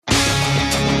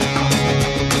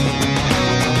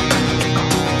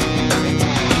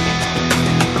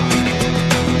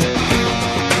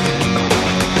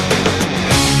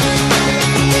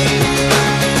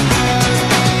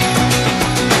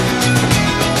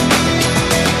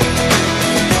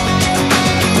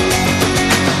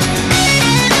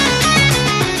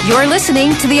You're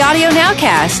listening to the Audio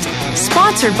Nowcast,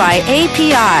 sponsored by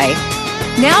API.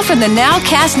 Now from the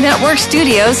Nowcast Network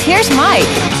studios, here's Mike.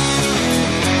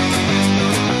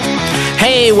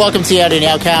 Hey, welcome to the Audio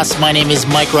Nowcast. My name is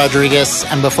Mike Rodriguez,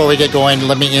 and before we get going,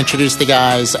 let me introduce the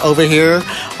guys. Over here,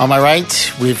 on my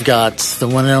right, we've got the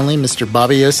one and only Mr.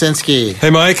 Bobby Osinski.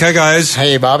 Hey, Mike. Hi, guys.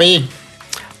 Hey, Bobby.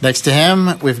 Next to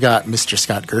him, we've got Mr.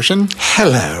 Scott Gershon.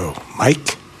 Hello,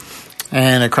 Mike.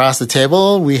 And across the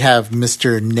table, we have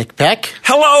Mr. Nick Peck.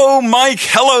 Hello, Mike.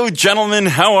 Hello, gentlemen.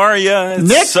 How are you? It's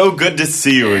Nick? So good to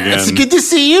see you again. It's good to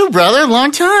see you, brother.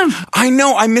 Long time. I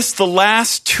know. I missed the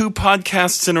last 2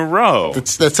 podcasts in a row.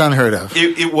 That's unheard of.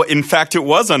 In fact, it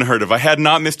was unheard of. I had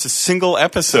not missed a single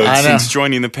episode since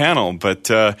joining the panel, but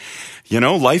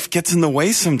life gets in the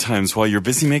way sometimes while you're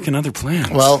busy making other plans.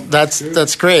 Well,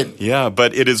 that's great. Yeah,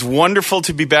 but it is wonderful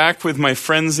to be back with my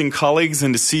friends and colleagues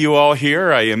and to see you all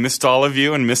here. I missed all of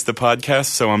you and missed the podcast,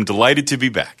 so I'm delighted to be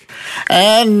back.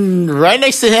 And right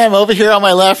next to him, over here on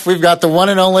my left, we've got the one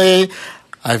and only,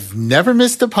 I've never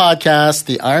missed a podcast,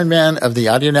 the Iron Man of the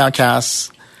Audio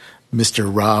Nowcasts, Mr.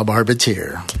 Rob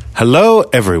Arbatier. Hello,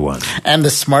 everyone. And the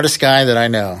smartest guy that I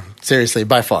know. Seriously,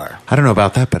 by far. I don't know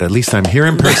about that, but at least I'm here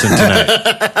in person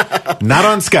tonight. Not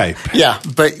on Skype. Yeah,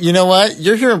 but you know what?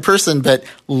 You're here in person, but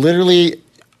literally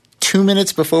 2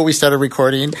 minutes before we started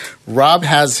recording, Rob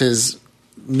has his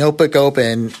notebook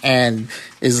open and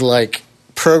is like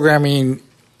programming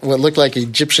what looked like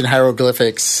Egyptian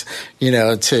hieroglyphics,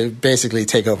 to basically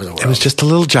take over the world. It was just a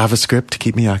little JavaScript to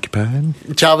keep me occupied.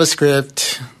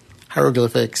 JavaScript,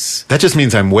 hieroglyphics. That just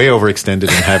means I'm way overextended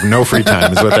and have no free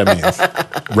time is what that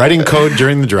means. Writing code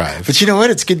during the drive. But you know what?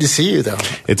 It's good to see you, though.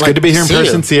 It's good to be here in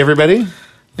person, see everybody.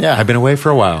 Yeah. I've been away for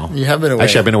a while. You have been away.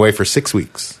 Actually, I've been away for 6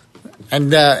 weeks.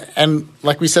 And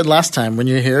like we said last time, when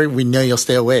you're here, we know you'll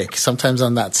stay awake. Sometimes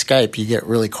on that Skype, you get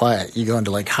really quiet. You go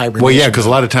into like hibernation. Well, yeah, because a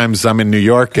lot of times I'm in New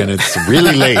York and it's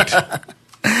really late.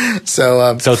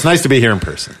 So it's nice to be here in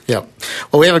person. Yeah.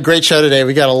 Well, we have a great show today.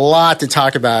 We got a lot to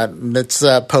talk about. That's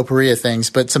potpourri of things,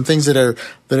 but some things that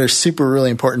are super really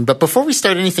important. But before we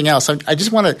start anything else, I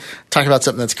just want to talk about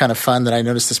something that's kind of fun that I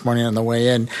noticed this morning on the way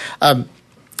in. Do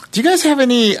you guys have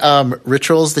any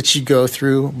rituals that you go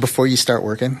through before you start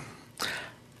working?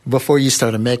 Before you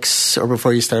start a mix or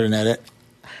before you start an edit?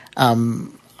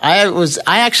 I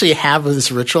actually have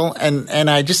this ritual, and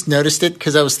I just noticed it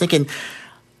because I was thinking.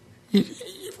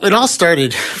 It all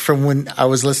started from when I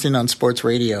was listening on sports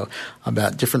radio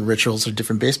about different rituals of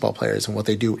different baseball players and what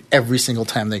they do every single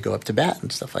time they go up to bat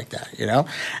and stuff like that,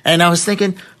 And I was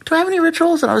thinking, do I have any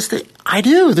rituals? And I was thinking, I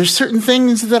do. There's certain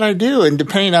things that I do, and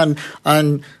depending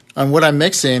on what I'm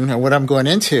mixing or what I'm going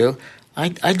into,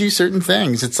 I do certain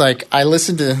things. It's like I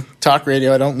listen to talk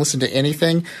radio. I don't listen to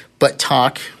anything but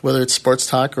talk, whether it's sports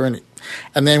talk or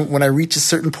and then when I reach a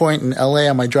certain point in LA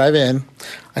on my drive in,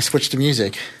 I switch to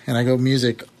music and I go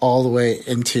music all the way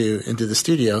into the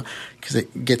studio because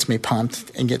it gets me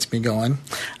pumped and gets me going.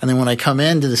 And then when I come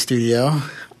into the studio,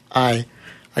 I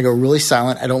go really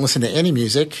silent. I don't listen to any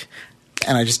music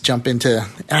and I just jump into,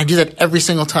 and I do that every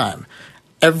single time.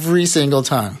 Every single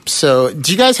time. So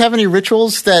do you guys have any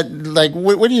rituals that, like,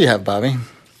 what do you have, Bobby?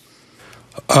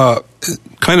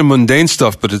 Kind of mundane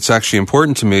stuff, but it's actually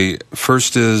important to me.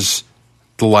 First is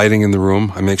the lighting in the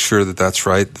room. I make sure that that's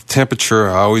right. The temperature,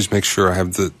 I always make sure I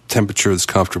have the temperature that's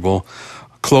comfortable.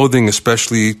 Clothing,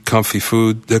 especially comfy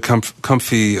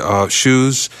comfy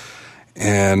shoes,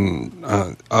 and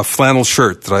a flannel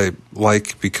shirt that I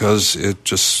like because it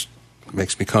just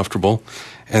makes me comfortable.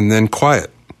 And then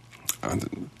quiet.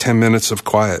 10 minutes of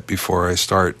quiet before I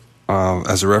start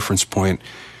as a reference point.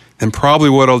 And probably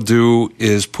what I'll do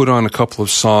is put on a couple of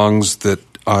songs that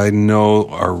I know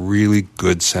are really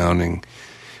good sounding.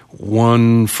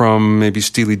 One from maybe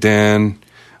Steely Dan,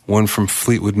 one from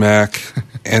Fleetwood Mac,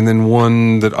 and then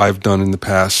one that I've done in the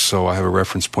past, so I have a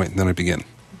reference point, and then I begin.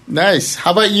 Nice.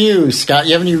 How about you, Scott?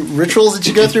 You have any rituals that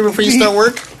you go through before you start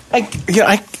work?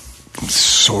 I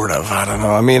sort of. I don't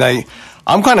know. I mean,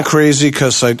 I'm kind of crazy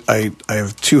because I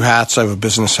have 2 hats. I have a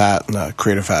business hat and a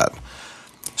creative hat.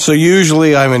 So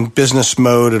usually I'm in business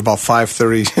mode at about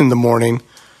 5:30 in the morning.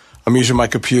 I'm using my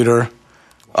computer,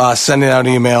 sending out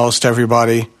emails to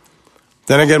everybody.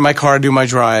 Then I get in my car, do my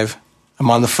drive. I'm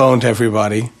on the phone to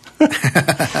everybody. Then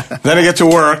I get to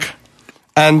work.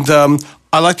 And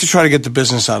I like to try to get the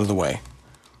business out of the way.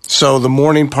 So the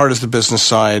morning part is the business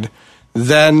side.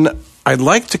 Then I'd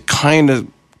like to kind of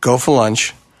go for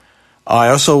lunch.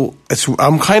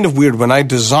 I'm kind of weird when I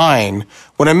design.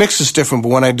 When I mix, it's different, but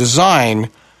when I design,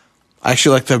 I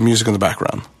actually like to have music in the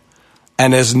background.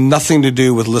 And it has nothing to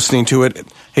do with listening to it. I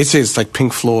hate to say it's like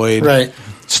Pink Floyd. Right.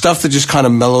 Stuff that just kind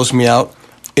of mellows me out.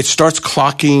 it starts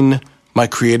clocking my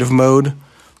creative mode,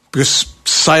 because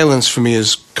silence for me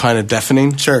is kind of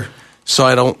deafening. Sure. So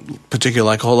I don't particularly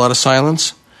like a whole lot of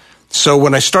silence. So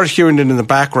when I start hearing it in the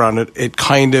background, it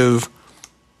kind of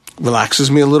relaxes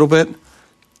me a little bit.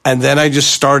 And then I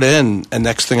just start in, and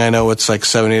next thing I know, it's like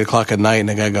 7, 8 o'clock at night, and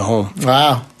I got to go home.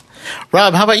 Wow.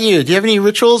 Rob, how about you? Do you have any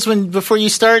rituals before you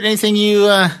start? Anything you...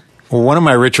 Well, one of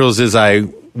my rituals is I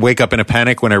wake up in a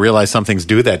panic when I realize something's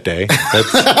due that day.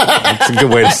 That's a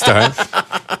good way to start.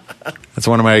 That's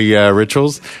one of my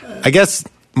rituals. I guess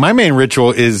my main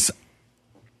ritual is,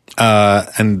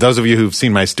 and those of you who've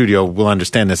seen my studio will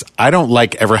understand this, I don't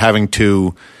like ever having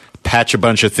to patch a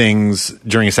bunch of things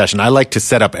during a session. I like to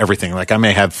set up everything. Like I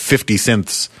may have 50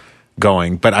 synths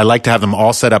going, but I like to have them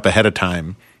all set up ahead of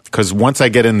time, because once I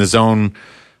get in the zone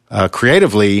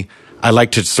creatively, I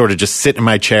like to sort of just sit in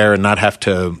my chair and not have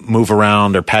to move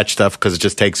around or patch stuff, because it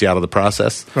just takes you out of the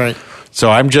process. Right.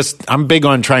 So I'm big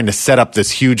on trying to set up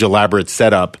this huge elaborate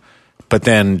setup, but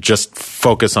then just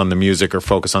focus on the music or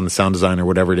focus on the sound design or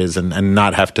whatever it is, and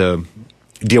not have to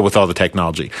deal with all the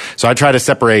technology. So I try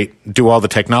to do all the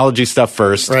technology stuff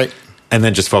first, right, and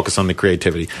then just focus on the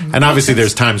creativity. And obviously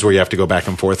there's times where you have to go back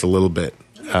and forth a little bit.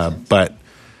 But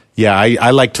yeah, I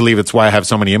like to leave. It's why I have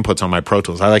so many inputs on my Pro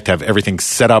Tools. I like to have everything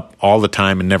set up all the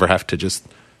time and never have to just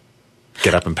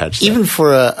get up and patch stuff. Even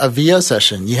for a VO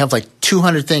session, you have like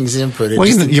 200 things inputted. Well,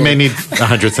 you may need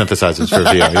 100 synthesizers for a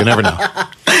VO. You never know.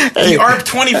 The ARP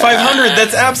 2500,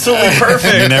 that's absolutely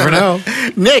perfect. You never know.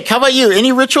 Nick, how about you?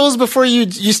 Any rituals before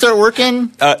you start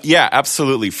working? Yeah,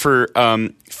 absolutely. For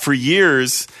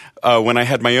years, when I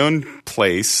had my own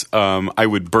place, I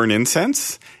would burn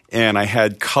incense, and I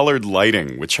had colored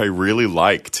lighting, which I really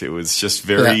liked. It was just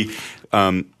very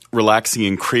relaxing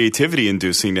and creativity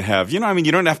inducing to have. You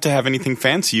don't have to have anything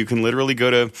fancy. You can literally go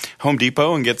to Home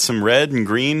Depot and get some red and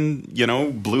green,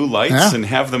 blue lights and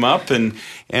have them up, and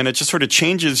it just sort of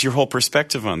changes your whole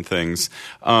perspective on things.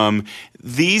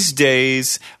 These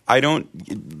days, I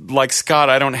don't, like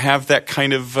Scott, I don't have that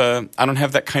kind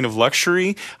of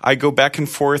luxury. I go back and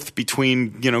forth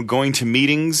between, going to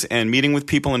meetings and meeting with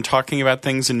people and talking about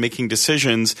things and making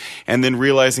decisions, and then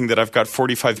realizing that I've got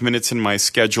 45 minutes in my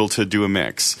schedule to do a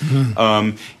mix.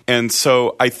 Mm-hmm. And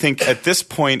so I think at this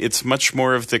point, it's much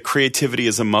more of the creativity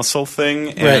as a muscle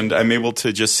thing, and I'm able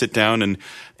to just sit down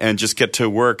and just get to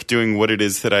work doing what it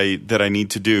is that I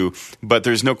need to do. But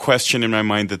there's no question in my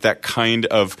mind that kind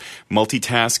of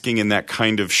multitasking and that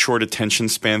kind of short attention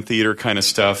span theater kind of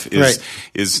stuff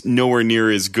is nowhere near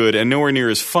as good and nowhere near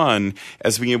as fun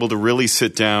as being able to really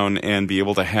sit down and be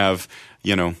able to have,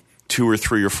 2 or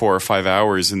 3 or 4 or 5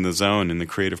 hours in the zone in the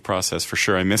creative process. For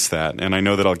sure, I miss that, and I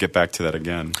know that I'll get back to that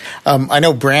again. I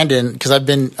know Brandon, because I've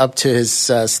been up to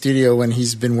his studio when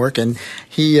he's been working.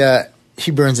 He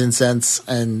burns incense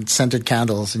and scented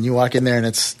candles, and you walk in there and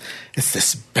it's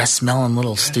this best smelling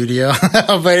little studio.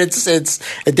 But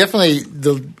it definitely,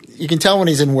 you can tell when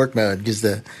he's in work mode, because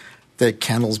the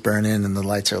candles burn in and the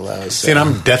lights are low. So. See, and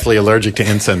I'm deathly allergic to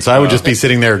incense. So I would just be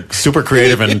sitting there super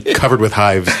creative and covered with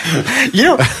hives.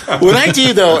 What I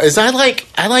do though is I like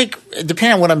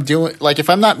depending on what I'm doing. Like if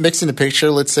I'm not mixing a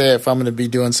picture, let's say if I'm going to be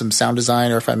doing some sound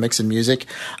design or if I'm mixing music,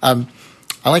 I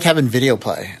like having video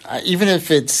play, even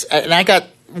if it's. And I got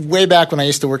way back when I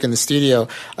used to work in the studio.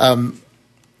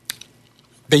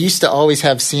 They used to always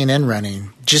have CNN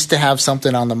running just to have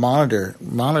something on the monitor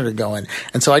going.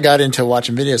 And so I got into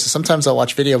watching videos. So sometimes I'll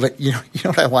watch video, but you know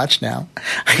what I watch now?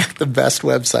 I got the best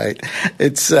website.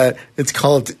 It's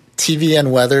called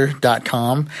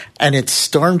tvnweather.com, and it's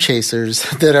storm chasers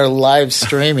that are live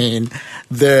streaming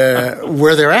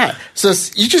where they're at. So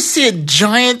you just see a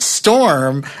giant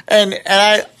storm, and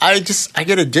I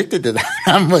get addicted to that.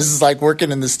 I was like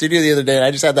working in the studio the other day, and I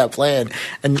just had that playing,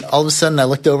 and all of a sudden I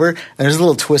looked over, and there's a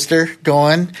little twister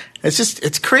going.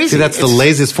 It's crazy. See, that's the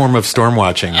laziest form of storm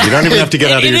watching. You don't even have to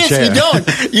get out of your chair.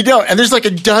 You don't. And there's like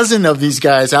a dozen of these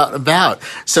guys out and about.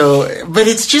 So, but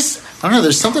it's just, I don't know,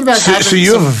 there's something about having. So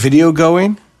you have a video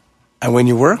going when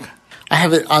you work? I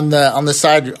have it on the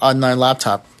side on my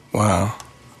laptop. Wow.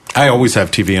 I always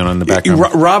have TV on in the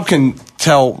background. Rob can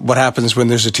tell what happens when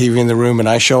there's a TV in the room and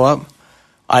I show up.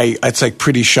 It's like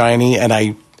pretty shiny, and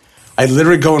I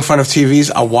literally go in front of TVs,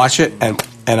 I'll watch it, and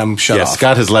I'm shut off.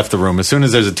 Scott has left the room. As soon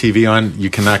as there's a TV on, you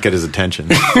cannot get his attention.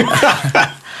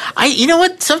 You know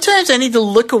what? Sometimes I need to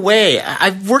look away.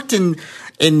 I've worked in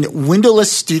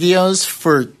windowless studios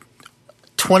for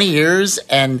 20 years,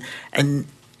 and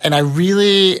I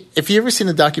really, if you ever seen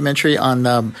the documentary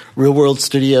on Real World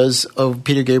Studios of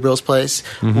Peter Gabriel's place,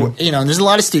 and there's a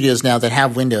lot of studios now that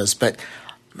have windows, but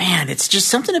man, it's just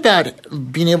something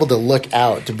about being able to look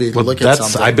out, to be able to look at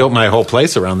something. I built my whole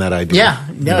place around that idea. Yeah,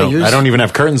 no, I don't even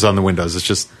have curtains on the windows. It's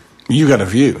just You got a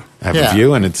view. I have a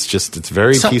view, and it's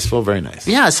very peaceful, very nice.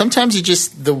 Yeah, sometimes you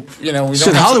just we don't. It's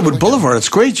in Hollywood Boulevard. It's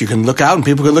great. You can look out, and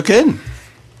people can look in.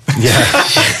 Yeah.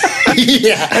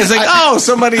 Yeah, it's like,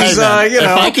 somebody's, If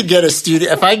I could get a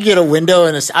studio, if I could get a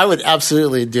window, I would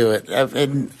absolutely do it.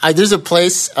 There's a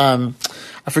place, I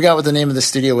forgot what the name of the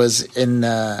studio was in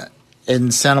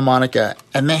Santa Monica,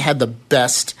 and they had the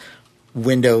best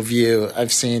window view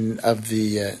I've seen of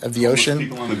the ocean.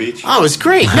 People on the beach. Oh, it was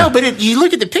great. No, but you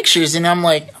look at the pictures, and I'm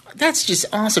like, that's just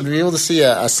awesome to be able to see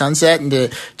a sunset and to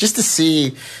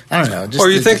see, I don't know. Or are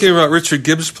you thinking about Richard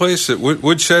Gibbs' place at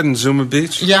Woodshed in Zuma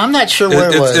Beach? Yeah, I'm not sure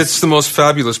where it was. It's the most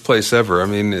fabulous place ever. I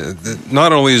mean,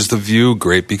 not only is the view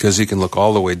great because he can look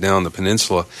all the way down the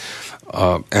peninsula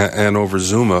and over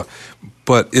Zuma,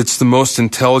 but it's the most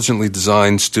intelligently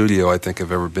designed studio I think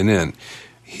I've ever been in.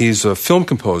 He's a film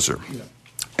composer,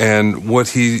 and what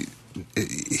he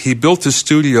built his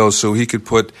studio so he could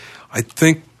put, I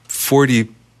think,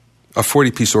 a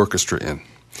 40-piece orchestra in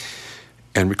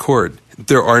and record.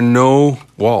 There are no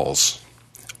walls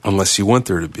unless you want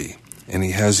there to be. And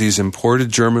he has these imported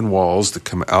German walls that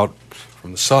come out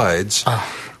from the sides.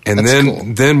 And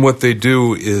then what they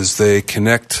do is they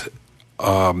connect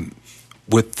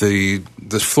with the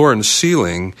floor and the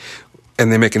ceiling, and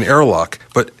they make an airlock.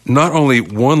 But not only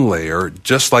one layer,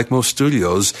 just like most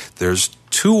studios, there's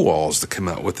two walls that come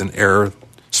out with an air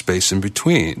space in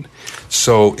between.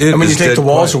 So you take the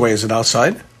walls away, is it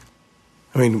outside?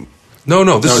 I mean,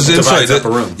 no, this is inside. Divides up a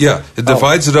room. Yeah, it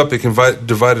divides it up. It can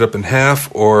divide it up in half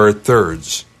or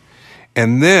thirds,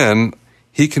 and then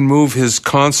he can move his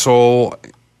console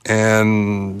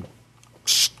and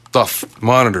stuff,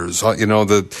 monitors.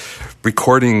 The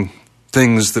recording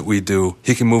things that we do.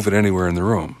 He can move it anywhere in the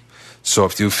room. So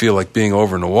if you feel like being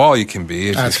over in the wall, you can be.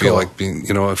 If you feel like being,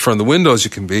 in front of the windows,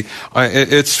 you can be.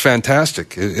 It's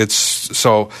fantastic.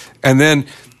 And then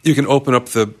you can open up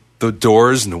the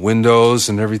doors and the windows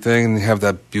and everything, and you have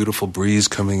that beautiful breeze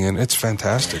coming in. It's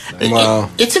fantastic. Wow.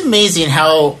 It's amazing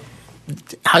how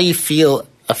you feel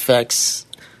affects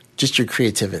just your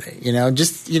creativity.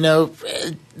 Just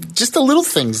the little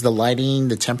things, the lighting,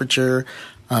 the temperature.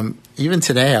 Even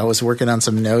today, I was working on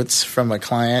some notes from a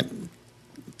client.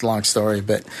 Long story,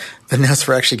 but the notes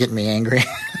were actually getting me angry.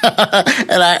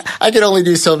 And I could only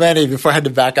do so many before I had to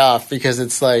back off, because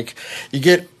it's like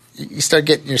you start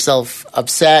getting yourself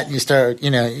upset. You start,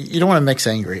 you don't want to mix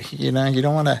angry. You never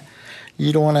want to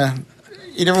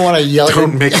yell.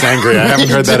 Don't mix angry. I haven't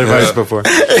heard that advice before.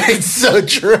 It's so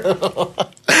true.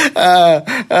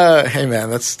 Hey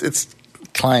man, it's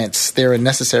clients, they're a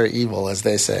necessary evil, as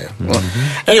they say. Well,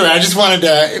 anyway, I just wanted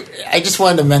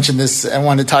to mention this. I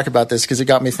wanted to talk about this because it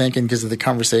got me thinking, because of the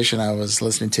conversation I was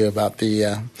listening to about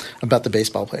the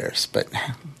baseball players. But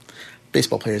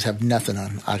baseball players have nothing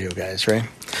on audio guys, right?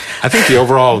 I think the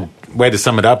overall way to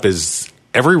sum it up is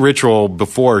every ritual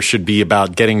before should be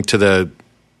about getting to the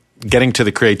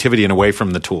creativity and away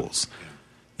from the tools.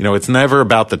 It's never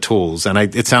about the tools. And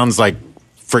it sounds like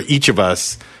for each of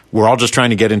us, we're all just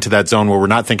trying to get into that zone where we're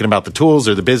not thinking about the tools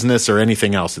or the business or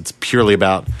anything else. It's purely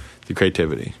about the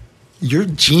creativity. You're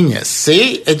genius.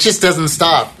 See, it just doesn't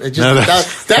stop. It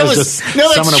just that's true.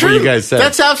 What you guys said.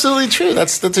 That's absolutely true.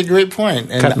 That's a great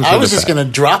point. And I was just going to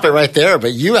drop it right there,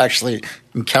 but you actually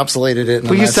encapsulated it.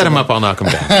 Well, you set him up. I'll knock him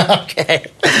down. Okay.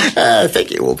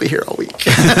 Thank you. We'll be here all week.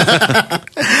 All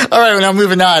right. Well, now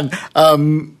moving on.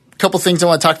 Couple things I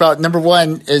want to talk about. Number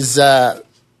one is.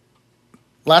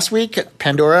 Last week,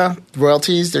 Pandora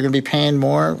royalties, they're going to be paying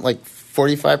more, like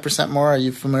 45% more. Are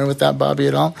you familiar with that, Bobby,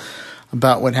 at all?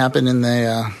 About what happened in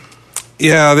the...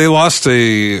 Yeah, they lost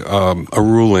a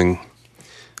ruling.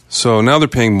 So now they're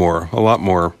paying more, a lot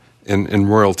more, in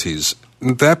royalties.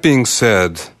 That being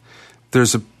said,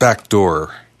 there's a back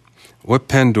door. What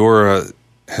Pandora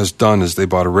has done is they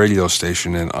bought a radio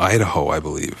station in Idaho, I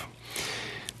believe.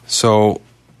 So...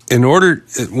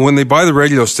 when they buy the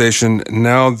radio station,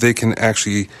 now they can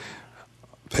actually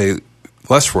pay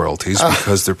less royalties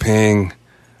because they're paying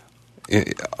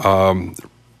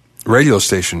radio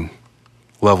station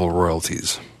level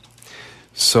royalties.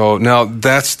 So now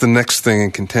that's the next thing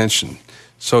in contention.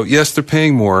 So yes, they're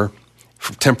paying more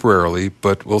temporarily,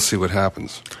 but we'll see what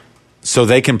happens. So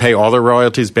they can pay all their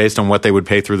royalties based on what they would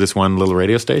pay through this one little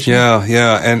radio station? Yeah.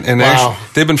 And wow. Actually,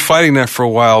 they've been fighting that for a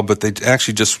while, but they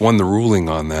actually just won the ruling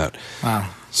on that. Wow.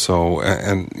 So,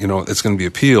 and it's going to be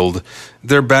appealed.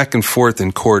 They're back and forth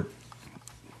in court,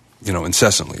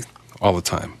 incessantly, all the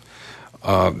time.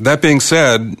 That being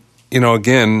said,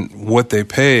 again, what they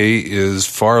pay is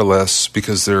far less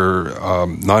because they're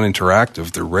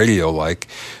non-interactive, they're radio-like.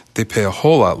 They pay a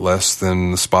whole lot less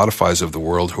than the Spotifys of the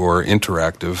world who are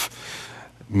interactive,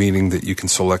 meaning that you can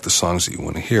select the songs that you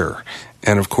want to hear.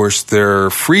 And, of course, their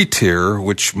free tier,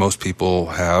 which most people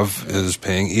have, is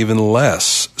paying even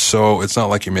less. So it's not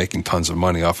like you're making tons of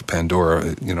money off of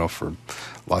Pandora, for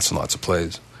lots and lots of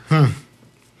plays.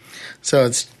 So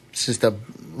it's just a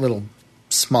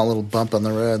small little bump on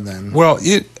the road then. Well,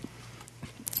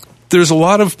 there's a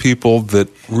lot of people that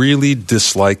really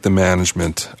dislike the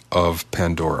management of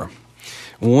Pandora.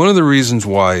 One of the reasons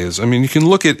why is, you can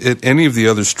look at any of the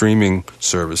other streaming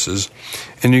services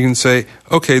and you can say,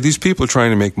 okay, these people are trying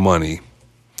to make money.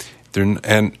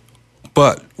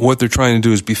 But what they're trying to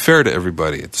do is be fair to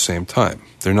everybody at the same time.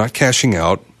 They're not cashing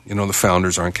out. The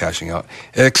founders aren't cashing out,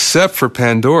 except for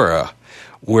Pandora,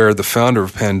 where the founder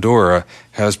of Pandora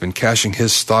has been cashing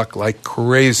his stock like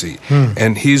crazy.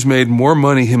 And he's made more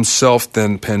money himself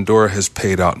than Pandora has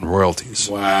paid out in royalties.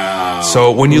 Wow.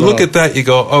 So when you look at that, you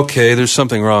go, okay, there's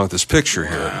something wrong with this picture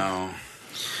here. Wow.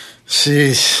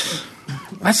 Jeez.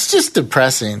 That's just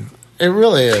depressing. It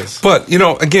really is. But,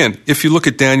 again, if you look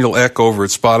at Daniel Ek over at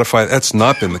Spotify, that's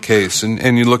not been the case.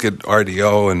 And you look at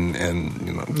RDO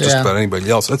and just about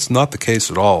anybody else, that's not the case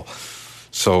at all.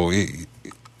 So, you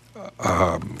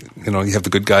have the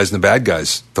good guys and the bad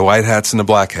guys, the white hats and the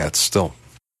black hats still.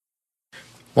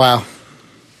 Wow.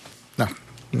 No,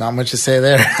 not much to say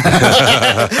there.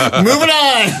 Moving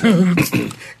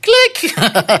on. Click.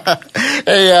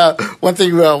 Hey, one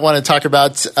thing I want to talk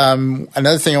about,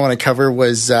 another thing I want to cover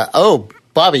was,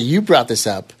 Bobby, you brought this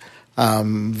up,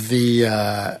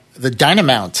 the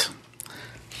Dynamount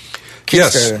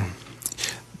Kickstarter.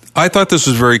 Yes. I thought this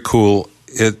was very cool.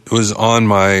 It was on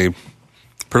my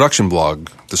production blog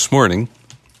this morning,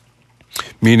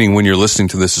 meaning when you're listening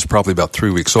to this, it's probably about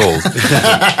 3 weeks old.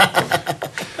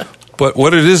 But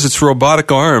what it is, it's a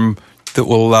robotic arm that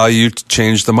will allow you to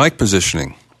change the mic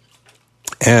positioning.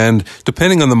 And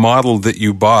depending on the model that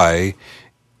you buy,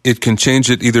 it can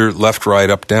change it either left, right,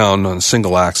 up, down on a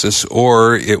single axis,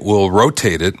 or it will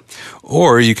rotate it,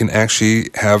 or you can actually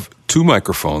have two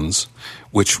microphones,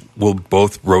 which will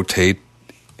both rotate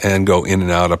and go in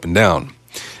and out, up and down.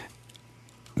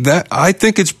 That I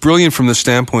think it's brilliant from the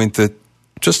standpoint that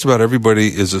just about everybody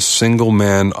is a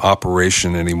single-man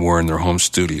operation anymore in their home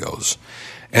studios.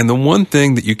 And the one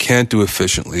thing that you can't do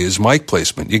efficiently is mic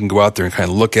placement. You can go out there and kind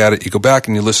of look at it. You go back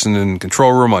and you listen in the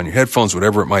control room on your headphones,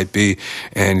 whatever it might be,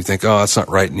 and you think, oh, that's not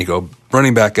right, and you go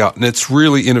running back out. And it's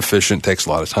really inefficient, takes a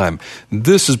lot of time.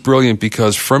 This is brilliant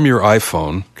because from your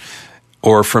iPhone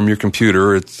or from your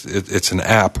computer, it's an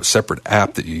app, a separate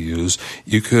app that you use.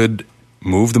 You could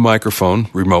move the microphone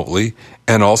remotely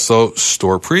and also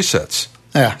store presets.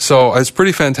 Yeah. So it's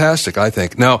pretty fantastic, I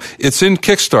think. Now, it's in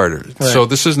Kickstarter, right. So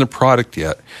this isn't a product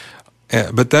yet.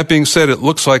 But that being said, it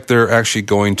looks like they're actually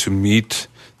going to meet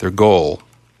their goal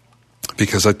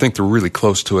because I think they're really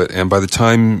close to it. And by the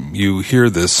time you hear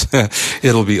this,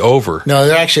 it'll be over. No,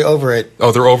 they're actually over it.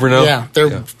 Oh, they're over now? Yeah,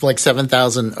 they're like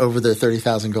 7,000 over their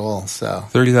 30,000 goal. So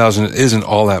 30,000 isn't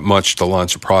all that much to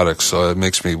launch a product, so it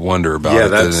makes me wonder about it. Yeah,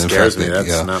 that scares me.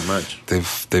 That's not much.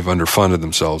 They've underfunded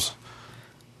themselves.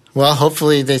 Well,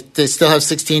 hopefully they still have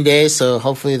 16 days, so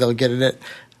hopefully they'll get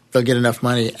enough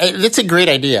money. It's a great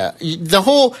idea. The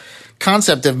whole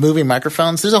concept of moving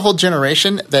microphones, there's a whole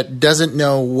generation that doesn't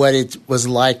know what it was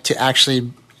like to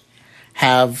actually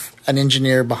have an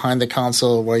engineer behind the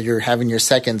console where you're having your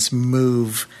seconds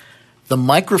move the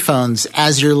microphones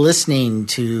as you're listening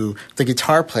to the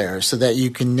guitar player so that you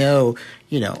can know,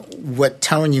 what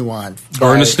tone you want.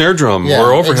 Or in a snare drum or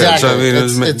overheads. Exactly. I mean,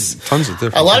 it's tons of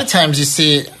different. A lot of times you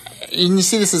see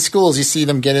this at schools, you see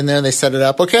them get in there, they set it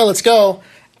up, okay, let's go.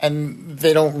 And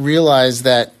they don't realize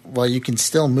that, you can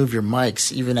still move your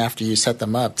mics even after you set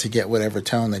them up to get whatever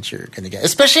tone that you're going to get,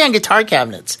 especially on guitar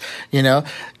cabinets.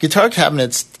 Guitar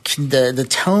cabinets, the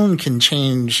tone can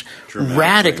change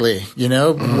radically,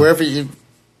 wherever you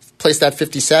place that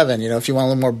 57, if you want a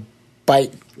little more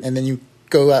bite and then you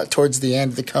go out towards the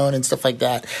end of the cone and stuff like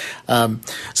that.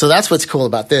 So that's what's cool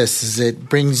about this is it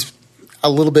brings a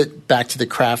little bit back to the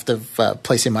craft of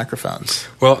placing microphones.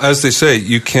 Well, as they say,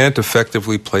 you can't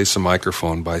effectively place a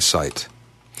microphone by sight.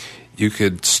 You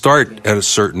could start at a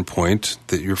certain point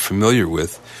that you're familiar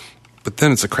with, but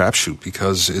then it's a crapshoot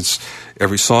because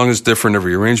every song is different,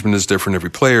 every arrangement is different,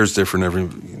 every player is different,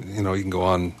 you can go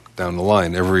on down the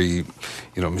line. Every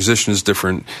musician is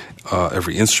different,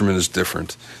 every instrument is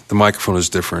different, the microphone is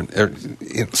different.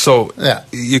 So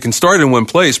you can start in one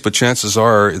place, but chances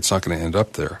are it's not going to end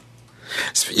up there.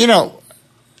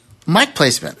 mic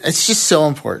placement. It's just so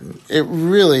important. It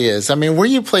really is. I mean, where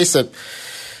you place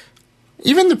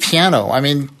even the piano. I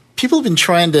mean, people have been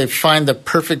trying to find the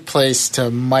perfect place to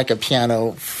mic a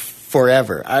piano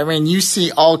forever. I mean, you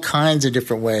see all kinds of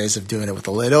different ways of doing it with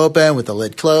the lid open, with the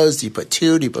lid closed. Do you put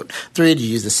 2? Do you put 3? Do you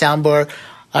use the soundbar?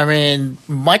 I mean,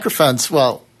 microphones,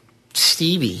 well,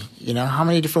 Stevie, how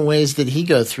many different ways did he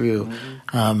go through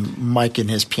micing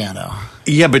his piano?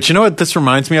 Yeah, but you know what this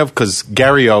reminds me of? Because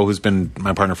Gary O, who's been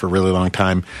my partner for a really long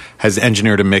time, has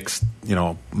engineered and mixed,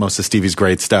 most of Stevie's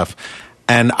great stuff.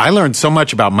 And I learned so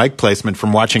much about mic placement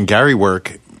from watching Gary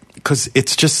work because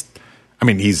it's just,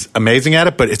 he's amazing at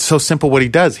it, but it's so simple what he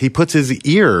does. He puts his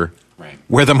ear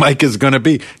where the mic is going to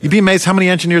be. You'd be amazed how many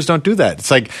engineers don't do that. It's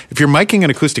like if you're miking an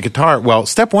acoustic guitar, well,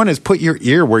 step one is put your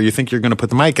ear where you think you're going to put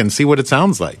the mic and see what it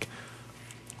sounds like.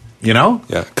 Yeah.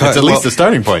 It's at least the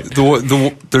starting point.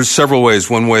 There's several ways.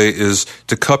 One way is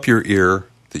to cup your ear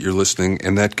that you're listening,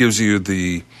 and that gives you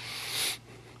the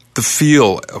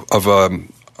feel of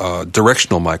a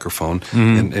directional microphone,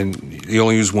 and you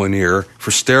only use one ear.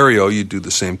 For stereo, you do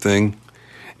the same thing.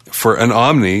 For an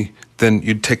Omni, then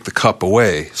you'd take the cup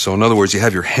away. So in other words, you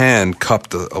have your hand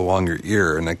cupped along your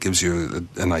ear, and that gives you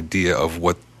an idea of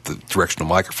what the directional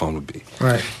microphone would be.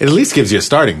 Right. It at least gives you a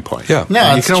starting point. Yeah.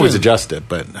 No, you can always adjust it,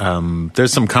 but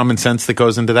there's some common sense that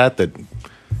goes into that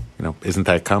isn't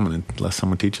that common unless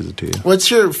someone teaches it to you. What's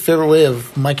your favorite way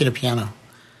of micing a piano?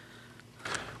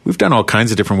 We've done all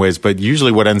kinds of different ways, but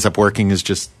usually what ends up working is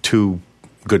just 2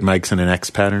 good mics in an X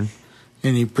pattern.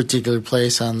 Any particular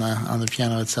place on the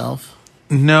piano itself?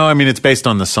 No, it's based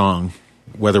on the song,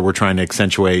 whether we're trying to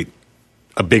accentuate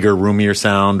a bigger, roomier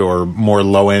sound or more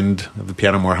low end of the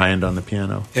piano, more high end on the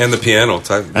piano. And the piano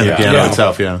type. And the piano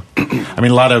itself, yeah. A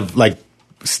lot of,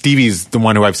 Stevie's the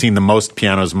one who I've seen the most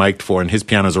pianos mic'd for, and his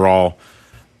pianos are all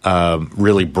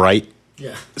really bright.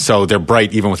 Yeah. So they're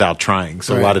bright even without trying.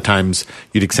 So a lot of times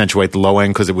you'd accentuate the low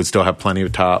end because it would still have plenty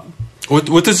of top.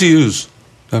 What does he use?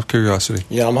 Out of curiosity.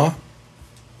 Yamaha?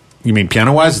 You mean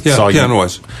piano-wise? Yeah,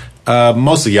 piano-wise.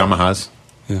 Mostly Yamahas.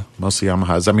 Yeah. Mostly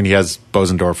Yamahas. He has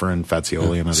Bosendorfer and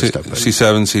Fazioli and other stuff.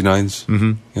 C7, C9s?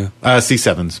 Mm-hmm. Yeah.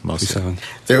 C7s, mostly. C7.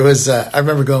 There was, I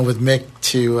remember going with Mick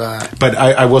to... but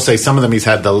I will say some of them he's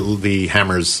had the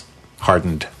hammers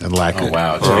hardened and lacquered. Oh,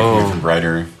 wow. It's even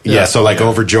brighter. Yeah, so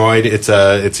Overjoyed, it's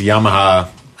a Yamaha,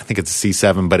 I think it's a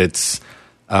C7, but it's...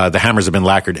 the hammers have been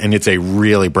lacquered, and it's a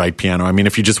really bright piano.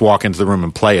 If you just walk into the room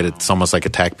and play it, it's almost like a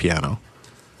tack piano.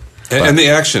 And the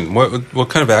action, what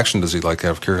kind of action does he like,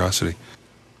 out of curiosity?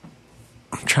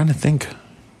 I'm trying to think.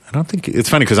 I don't think... It's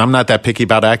funny because I'm not that picky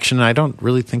about action, and I don't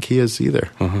really think he is either.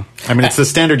 Mm-hmm. It's the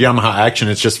standard Yamaha action.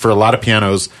 It's just for a lot of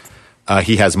pianos,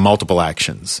 he has multiple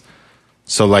actions.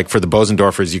 So for the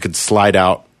Bosendorfers, you could slide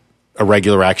out a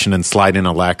regular action and slide in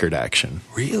a lacquered action.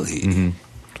 Really? Mm-hmm.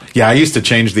 Yeah, I used to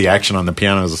change the action on the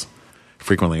pianos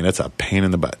frequently, and it's a pain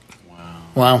in the butt.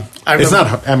 Wow. It's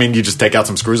not... you just take out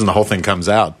some screws and the whole thing comes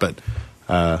out, but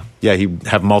you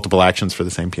have multiple actions for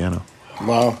the same piano.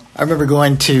 Wow. I remember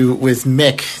going with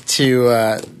Mick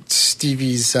to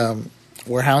Stevie's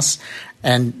warehouse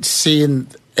and seeing...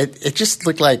 It just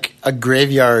looked like a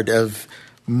graveyard of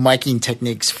miking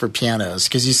techniques for pianos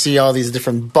because you see all these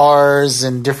different bars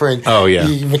and different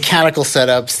mechanical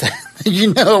setups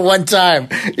that at one time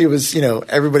it was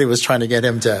everybody was trying to get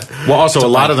him to a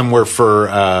lot of them were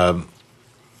for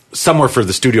some were for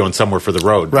the studio and some were for the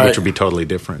road, which would be totally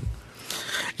different.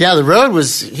 Yeah, the road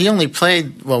was he only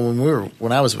played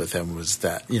when I was with him was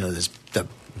that the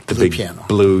blue big piano,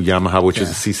 blue Yamaha, which is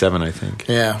a C7, I think.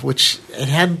 Yeah, which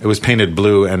it was painted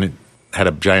blue and it had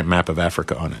a giant map of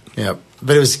Africa on it. Yeah,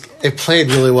 but it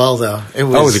played really well though. It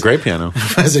was a great piano.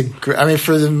 It was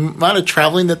for the amount of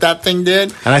traveling that thing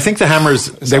did. And I think the hammers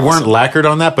they weren't lacquered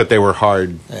on that, but they were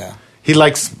hard. Yeah, he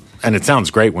likes. And it sounds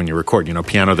great when you record,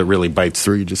 piano that really bites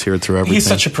through. You just hear it through everything. He's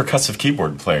such a percussive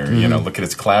keyboard player. Mm-hmm. Look at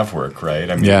his clav work, right?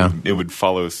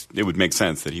 It would make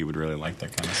sense that he would really like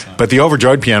that kind of stuff. But the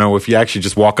Overjoyed piano, if you actually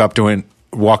just walk up to it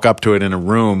in a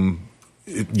room,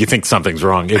 you think something's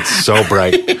wrong. It's so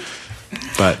bright.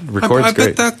 But records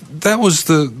great. I bet that was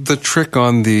the trick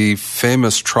on the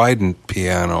famous Trident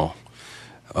piano.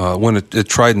 When it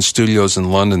Trident Studios in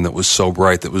London that was so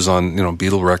bright, that was on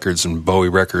Beatle records and Bowie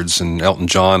records and Elton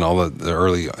John, all the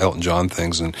early Elton John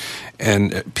things,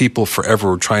 and people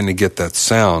forever were trying to get that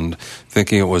sound,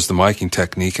 thinking it was the miking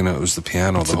technique and it was the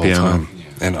piano the whole time.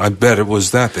 And I bet it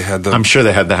was that they had I'm sure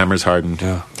they had the hammers hardened.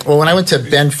 Yeah. Well, when I went to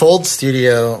Ben Folds'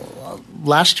 studio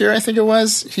last year, I think it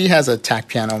was, he has a tack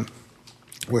piano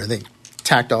where they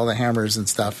tacked all the hammers and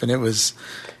stuff, and it's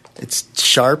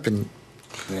sharp and.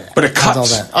 But it cuts. All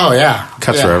that. Oh, yeah.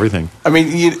 Cuts for everything.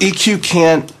 EQ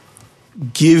can't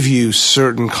give you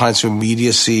certain kinds of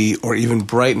immediacy or even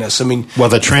brightness. I mean, Well,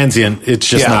 the transient, it's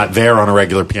just Yeah. not there on a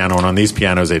regular piano, and on these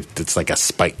pianos, it's like a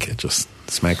spike. It just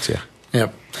smacks you.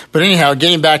 Yep. But anyhow,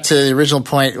 getting back to the original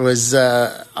point was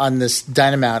on this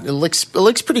Dynamount. It looks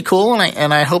pretty cool,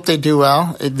 and I hope they do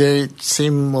well. They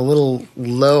seem a little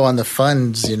low on the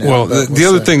funds, Well, but the we'll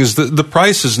other see. thing is the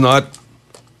price is not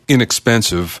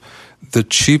inexpensive. The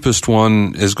cheapest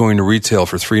one is going to retail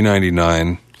for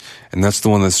 $399, and that's the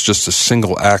one that's just a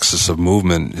single axis of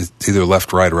movement, it's either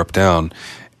left, right, or up, down.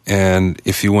 And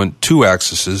if you want two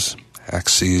axes.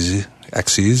 Exodus,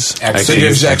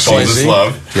 XYZ.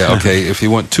 love. Yeah, okay. If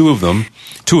you want two of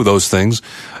those things,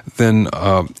 then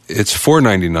it's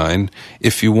 $499.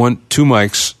 If you want two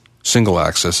mics, single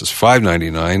access, it's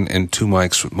 $599, and two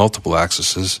mics with multiple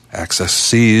accesses, it's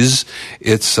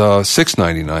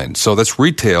 $699. So that's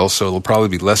retail, so it'll probably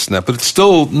be less than that, but it's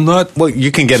still not. Well,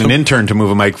 you can get an intern to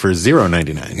move a mic for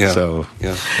 $0.99. Yeah. So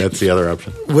Yeah. that's the other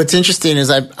option. What's interesting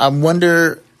is I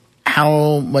wonder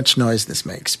how much noise this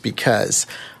makes, because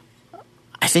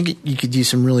I think you could do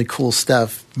some really cool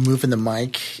stuff moving the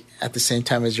mic at the same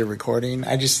time as you're recording.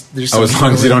 There's Oh, as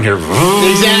long as you don't hear.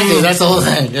 Exactly, that's the whole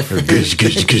thing.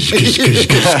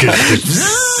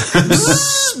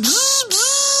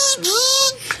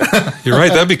 You're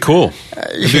right, that'd be cool.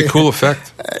 It'd be a cool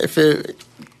effect.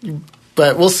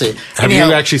 But we'll see. Have you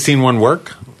actually seen one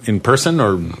work in person,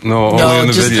 or No, only on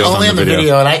the just video. only on the video.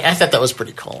 video, and I thought that was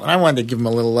pretty cool. And I wanted to give him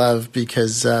a little love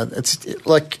because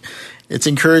it's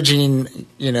encouraging,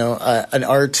 an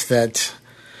art that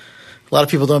a lot of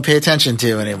people don't pay attention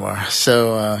to anymore.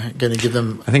 So, going to give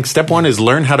them. I think step one is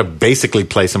learn how to basically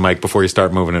place a mic before you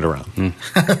start moving it around.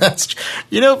 That's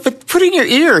but putting your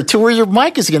ear to where your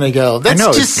mic is going to go. That's know,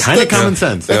 it's just kinda that's- common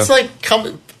sense. That's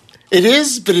it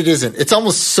is, but it isn't. It's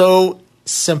almost so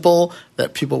simple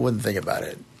that people wouldn't think about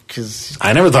it. Because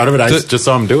I never thought of it. I just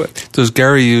saw him do it. Does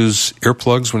Gary use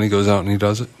earplugs when he goes out and he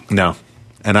does it? No.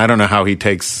 And I don't know how he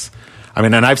takes. I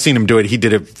mean, and I've seen him do it. He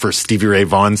did it for Stevie Ray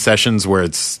Vaughan sessions where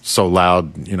it's so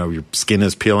loud, your skin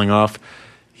is peeling off.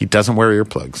 He doesn't wear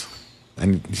earplugs.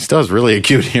 And he still has really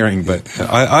acute hearing, but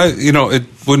it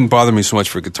wouldn't bother me so much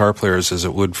for guitar players as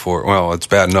it would for, well, it's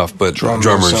bad enough, but drummers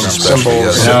especially. cymbals.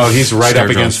 Yes. no, he's right Snare up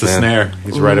against the drums, man. snare.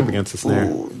 He's right up against the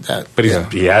snare. But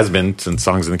he has been since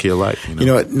Songs in the Key of Life. you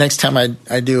know what? Next time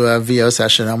I do a VO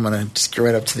session, I'm going to just get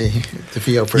right up to the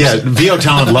VO person. Yeah, VO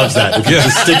talent loves that. If you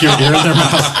just stick your ear in their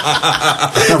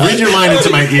mouth. Now read your line into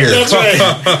my ear. That's right.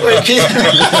 Wait,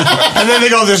 And then they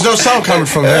go, there's no sound coming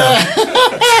from there.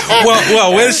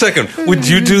 Well, wait a second. Would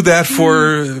you do that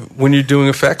for when you're doing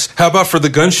effects? How about for the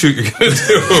gun shoot you're going to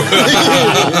do?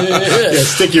 Yeah,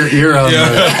 stick your ear on Yeah.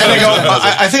 the... And they go,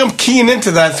 I think I'm keying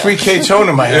into that 3K tone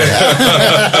in my head.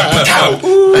 Exactly.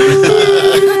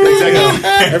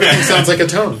 Everything sounds like a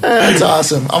tone. That's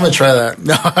awesome. I'm going to try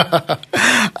that.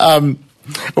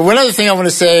 But one other thing I want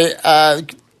to say,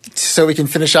 so we can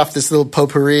finish off this little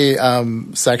potpourri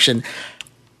section.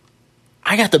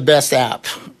 I got the best app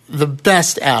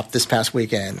this past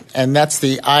weekend, and that's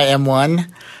the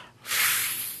iM1,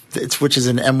 which is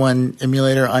an M1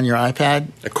 emulator on your iPad.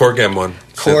 A Korg M1.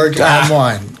 Korg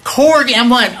M1. Korg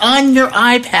M1 on your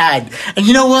iPad. And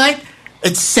you know what?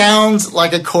 It sounds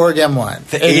like a Korg M1.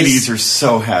 The 80s are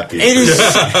so happy.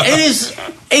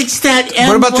 It's that M1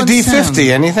 What about the D50? sound.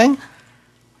 Anything?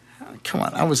 Come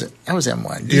on, I was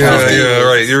M1. Yeah,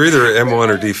 right. You're either M1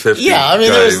 or D50. Yeah, I mean,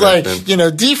 guy there was back then.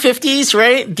 D50s,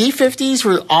 right? D50s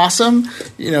were awesome.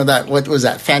 What was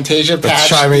that? Fantasia patch.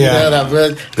 chiming, yeah.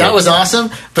 That was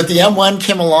awesome. But the M1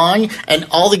 came along, and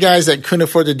all the guys that couldn't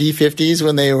afford the D50s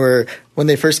when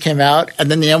they first came out,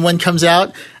 and then the M1 comes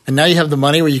out, and now you have the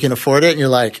money where you can afford it, and you're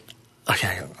like,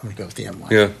 okay, I'm going to go with the M1.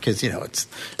 Yeah. Because, it's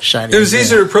shiny. It was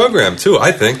easier to program, too,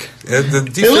 I think. The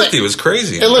D50 was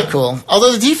crazy. It looked cool.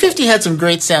 Although the D50 had some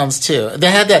great sounds, too. They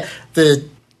had the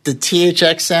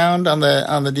THX sound on the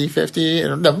D50,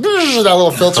 and that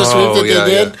little filter sweep that they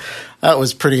did. Yeah. That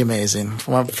was pretty amazing.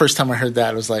 First time I heard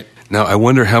that, it was like, Now, I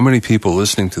wonder how many people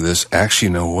listening to this actually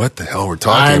know what the hell we're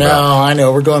talking about. I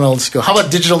know. We're going old school. How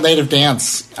about Digital Native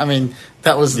Dance? I mean,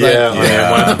 that was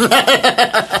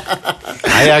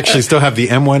I actually still have the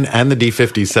M1 and the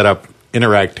D50 set up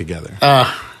interact together.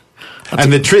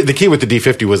 And the key with the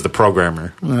D50 was the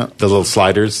programmer, the little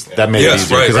sliders. That made it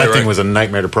easier because that thing was a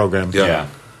nightmare to program. Yeah.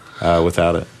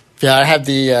 Without it. Yeah, I had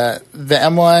the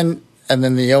M1 and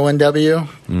then the ONW,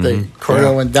 the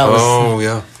Korg ON.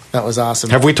 That was awesome.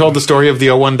 Have we told the story of the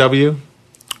O1W?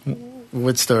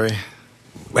 What story?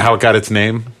 How it got its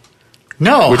name?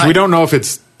 No. Which we don't know if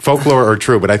it's folklore or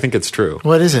true, but I think it's true.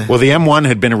 What is it? Well, the M1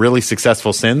 had been a really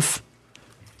successful synth,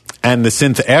 and the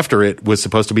synth after it was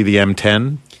supposed to be the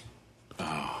M10,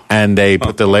 and they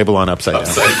put the label on upside down.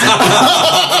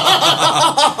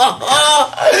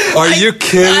 Are you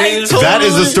kidding? That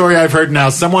is a story I've heard now.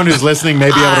 Someone who's listening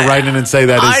may be able to write in and say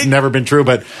that has never been true,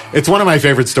 but it's one of my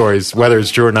favorite stories, whether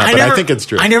it's true or not. I think it's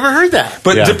true. I never heard that.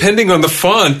 But depending on the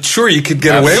font, sure, you could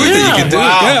get away with it. You could do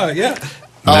it. Yeah.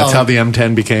 And that's how the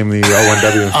M10 became the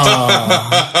O1W.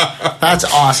 That's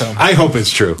awesome. I hope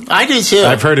it's true. I do too.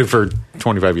 I've heard it for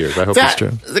 25 years. I hope it's true.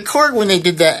 The Korg, when they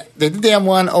did that, they did the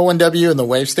M1, O1W, and the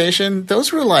Wave Station.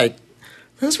 Those were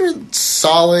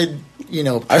solid,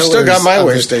 I've still got my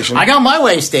Wave Station. I got my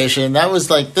Wave Station. That was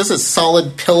this is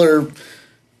solid pillar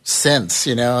synths,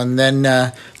 and then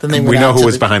they went We know out who to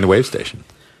was behind the Wave Station,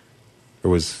 or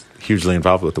was hugely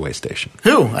involved with the Wave Station.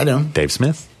 Who? I know. Dave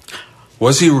Smith.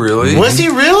 Was he really? Was he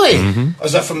really? Mm-hmm.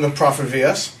 Was that from the Prophet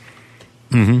VS?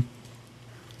 Mm-hmm.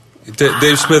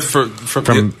 Dave Smith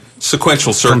from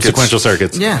Sequential Circuits. From Sequential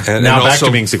Circuits. Yeah. And now back also,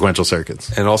 to being Sequential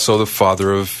Circuits. And also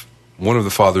one of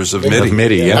the fathers of MIDI. Of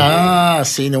MIDI, yeah.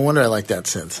 See, no wonder I like that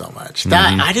synth so much.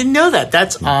 I didn't know that.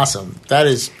 That's awesome. That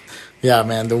is,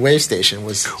 man, the Wave Station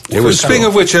was... Speaking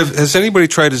of which, has anybody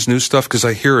tried his new stuff? Because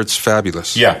I hear it's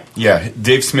fabulous. Yeah.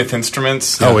 Dave Smith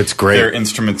Instruments. Oh, it's great. Their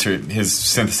instruments, his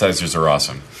synthesizers are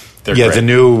awesome. They're yeah, great. the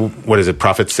new,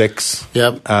 Prophet 6?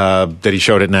 Yep. That he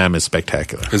showed at NAMM is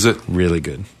spectacular. Is it? Really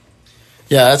good.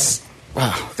 Yeah, that's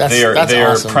they are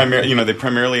awesome. they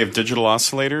primarily have digital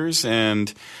oscillators, and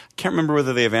I can't remember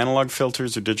whether they have analog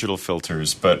filters or digital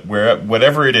filters, but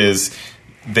whatever it is,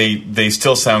 they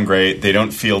still sound great. They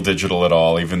don't feel digital at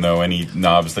all, even though any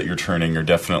knobs that you're turning are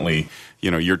definitely,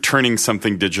 you're turning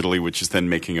something digitally, which is then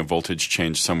making a voltage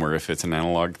change somewhere if it's an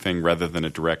analog thing rather than a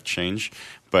direct change.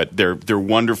 But they're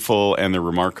wonderful, and they're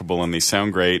remarkable, and they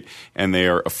sound great, and they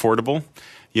are affordable.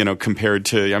 Compared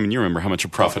to, you remember how much a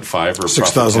Prophet 5 or a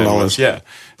Prophet 10 was? Yeah.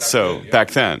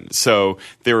 Back then. So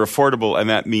they were affordable, and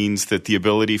that means that the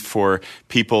ability for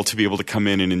people to be able to come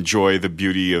in and enjoy the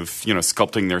beauty of,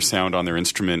 sculpting their sound on their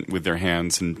instrument with their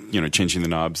hands and, changing the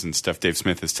knobs and stuff. Dave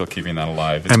Smith is still keeping that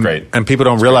alive. It's great. And people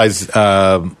don't realize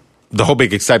the whole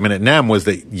big excitement at NAMM was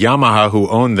that Yamaha, who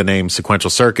owned the name Sequential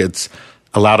Circuits,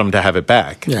 allowed him to have it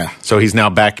back. Yeah. So he's now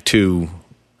back to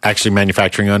actually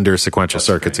manufacturing under Sequential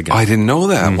Circuits again. I didn't know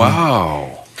that. Mm-hmm.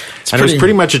 Wow. It was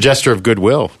pretty much a gesture of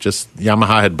goodwill. Just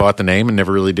Yamaha had bought the name and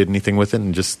never really did anything with it,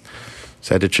 and just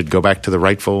said it should go back to the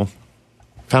rightful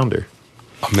founder.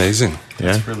 Amazing.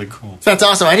 Yeah. That's really cool. That's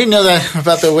awesome. I didn't know that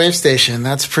about the Wave Station.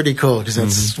 That's pretty cool because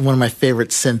that's one of my favorite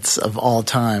synths of all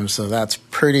time. So that's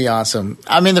pretty awesome.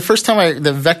 The first time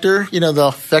the Vector, they'll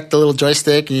affect the little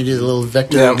joystick and you do the little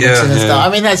Vector mixing and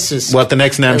stuff. That's just... Well, at the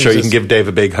next NAMM show, you can give Dave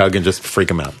a big hug and just freak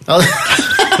him out.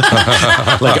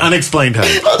 Like unexplained hug.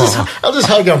 I'll just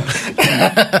hug him.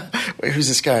 Wait, who's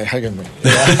this guy hugging me?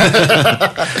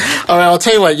 Yeah. All right, I'll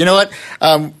tell you what. You know what?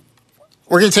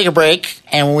 We're going to take a break,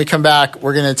 and when we come back,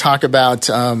 we're going to talk about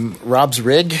Rob's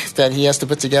rig that he has to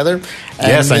put together.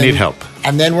 Yes, I need help.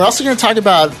 And then we're also going to talk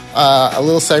about a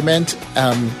little segment. It's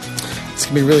going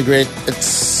to be really great.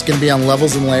 It's going to be on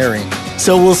levels and layering.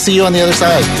 So we'll see you on the other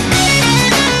side.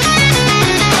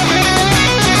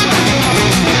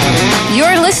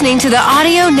 You're listening to the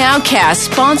Audio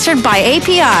Nowcast, sponsored by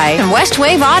API and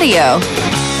Westwave Audio.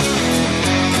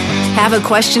 Have a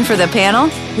question for the panel?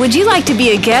 Would you like to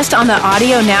be a guest on the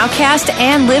Audio Nowcast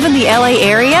and live in the LA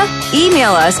area?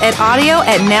 Email us at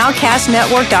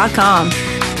audio@nowcastnetwork.com.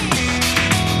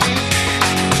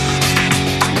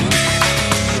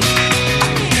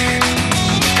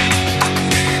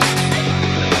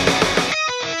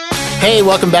 Hey,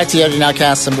 welcome back to the Audio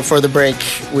Nowcast. And before the break,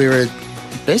 we were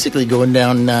basically going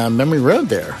down memory road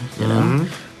there.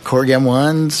 Korg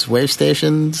M1s, Wave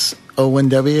Stations,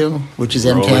 O1W, which is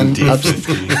Roland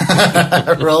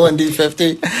M10. Roland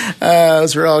D50.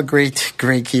 Those were all great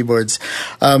keyboards.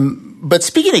 But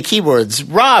speaking of keyboards,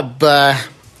 Rob,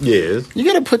 Yes. you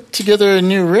got to put together a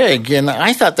new rig. And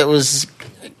I thought that was,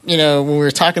 when we were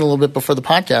talking a little bit before the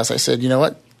podcast, I said, you know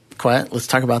what? Quiet, let's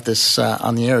talk about this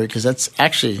on the air because that's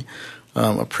actually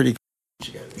a pretty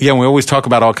Yeah, we always talk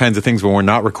about all kinds of things when we're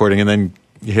not recording, and then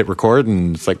you hit record,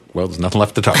 and it's like, well, there's nothing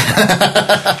left to talk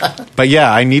about. But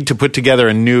yeah, I need to put together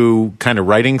a new kind of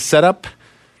writing setup,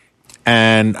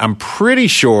 and I'm pretty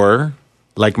sure,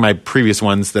 like my previous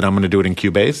ones, that I'm going to do it in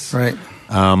Cubase. Right.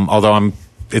 Although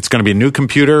it's going to be a new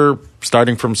computer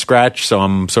starting from scratch, so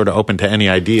I'm sort of open to any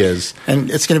ideas. And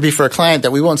it's going to be for a client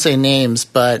that we won't say names,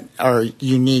 but are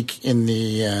unique in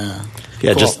the...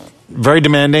 just very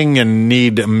demanding and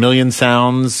need a million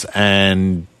sounds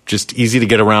and just easy to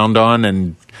get around on.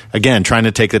 And again, trying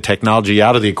to take the technology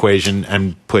out of the equation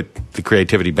and put the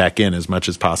creativity back in as much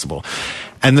as possible.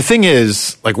 And the thing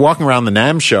is, like walking around the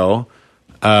NAMM show,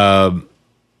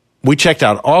 we checked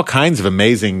out all kinds of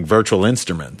amazing virtual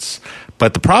instruments.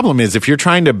 But the problem is if you're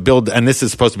trying to build, and this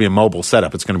is supposed to be a mobile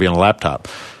setup, it's going to be on a laptop.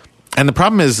 And the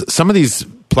problem is some of these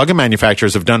plugin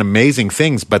manufacturers have done amazing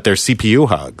things, but they're CPU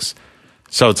hogs.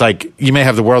 So it's like you may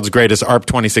have the world's greatest ARP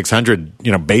 2600,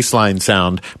 baseline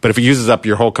sound, but if it uses up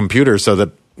your whole computer so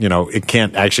that, it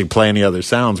can't actually play any other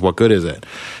sounds, what good is it?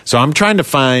 So I'm trying to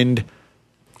find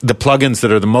the plugins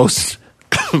that are the most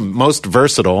most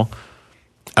versatile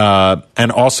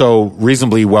and also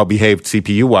reasonably well-behaved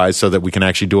CPU-wise so that we can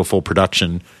actually do a full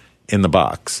production in the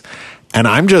box. And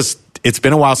it's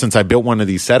been a while since I built one of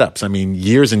these setups. I mean,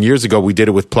 years and years ago, we did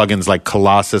it with plugins like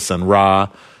Colossus and Ra,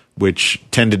 which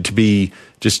tended to be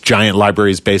just giant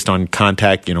libraries based on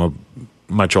Kontakt, a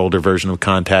much older version of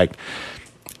Kontakt.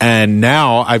 And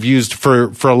now I've used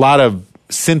for a lot of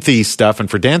synthy stuff and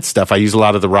for dance stuff, I use a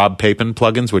lot of the Rob Papin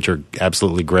plugins, which are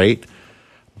absolutely great.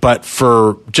 But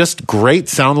for just great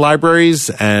sound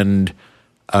libraries and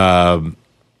the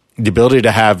ability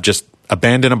to have just a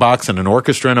band in a box and an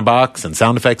orchestra in a box and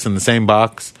sound effects in the same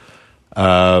box,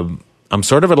 I'm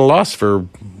sort of at a loss for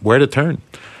where to turn.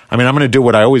 I mean, I'm going to do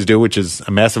what I always do, which is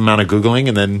a massive amount of Googling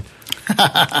and then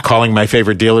calling my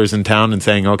favorite dealers in town and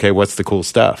saying, okay, what's the cool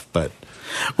stuff? But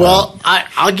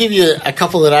I'll give you a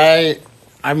couple that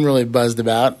I'm really buzzed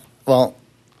about. Well,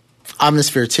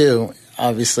 Omnisphere 2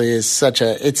 obviously is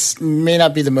it may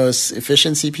not be the most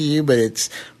efficient CPU, but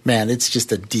it's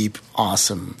just a deep,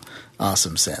 awesome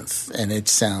synth, and it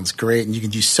sounds great, and you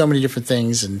can do so many different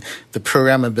things, and the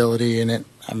programmability in it.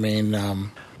 I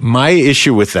mean, my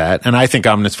issue with that, and I think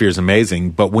Omnisphere is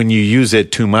amazing, but when you use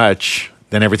it too much,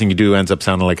 then everything you do ends up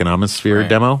sounding like an Omnisphere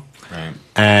demo. Right.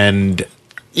 And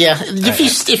yeah,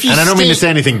 if you and I don't mean to say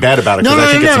anything bad about it because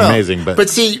I think it's amazing,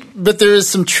 but there is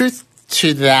some truth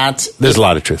to that. There's a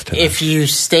lot of truth to that. If you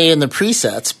stay in the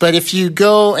presets, but if you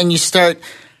go and you start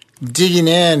digging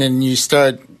in and you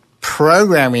start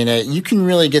programming it, you can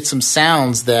really get some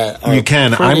sounds that are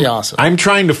pretty awesome. I'm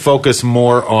trying to focus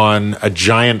more on a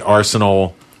giant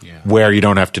arsenal where you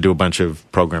don't have to do a bunch of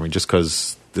programming just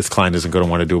because this client isn't going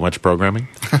to want to do a bunch of programming.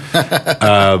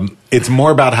 It's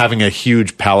more about having a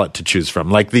huge palette to choose from.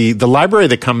 Like the library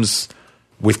that comes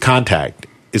with Kontakt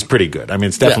is pretty good. I mean,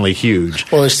 it's definitely huge.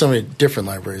 Well, there's so many different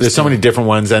libraries. There's so many different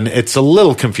ones, and it's a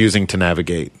little confusing to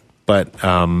navigate. But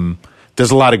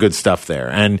there's a lot of good stuff there.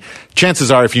 And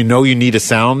chances are, if you know you need a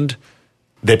sound,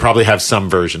 they probably have some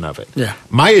version of it. Yeah.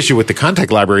 My issue with the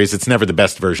Kontakt library is it's never the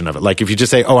best version of it. Like if you just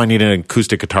say, I need an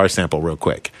acoustic guitar sample real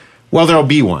quick. Well, there'll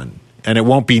be one. And it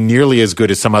won't be nearly as good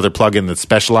as some other plugin that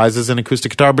specializes in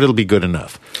acoustic guitar, but it'll be good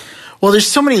enough. Well, there's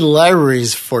so many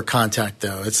libraries for Kontakt,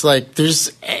 though. It's like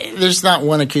there's not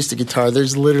one acoustic guitar.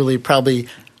 There's literally probably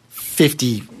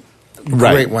 50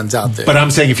 great ones out there. But I'm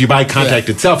saying if you buy Kontakt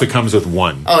itself, it comes with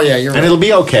one. Oh, yeah, you're right. And it'll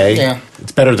be okay. Yeah.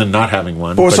 It's better than not having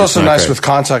one. But what's also nice with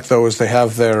Kontakt, though, is they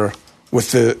have their,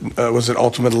 with the, was it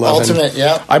Ultimate 11? Ultimate,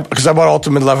 yeah. Because I bought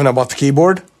Ultimate 11, I bought the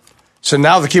keyboard. So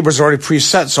now the keyboard's already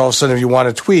preset, so all of a sudden if you want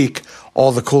to tweak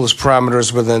all the coolest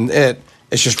parameters within it,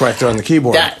 it's just right there on the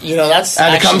keyboard.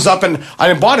 It comes up, and I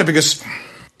didn't buy it because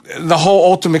the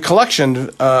whole Ultimate collection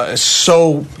is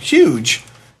so huge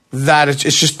that it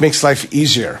just makes life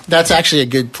easier. That's actually a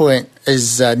good point.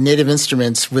 Is Native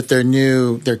Instruments with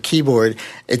their keyboard,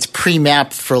 it's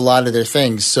pre-mapped for a lot of their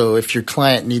things. So if your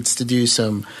client needs to do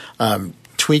some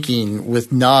tweaking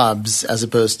with knobs as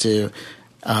opposed to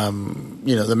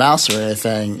the mouse or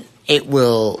anything,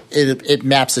 it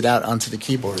maps it out onto the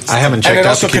keyboard. I haven't checked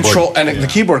out the keyboard. The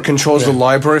keyboard controls the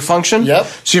library function. Yep.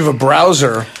 So you have a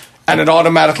browser, and it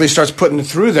automatically starts putting it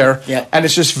through there. Yep. And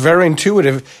it's just very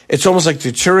intuitive. It's almost like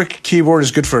the Turek keyboard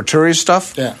is good for Arturia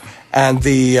stuff. Yeah. And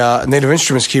the Native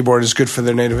Instruments keyboard is good for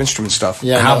their Native Instruments stuff.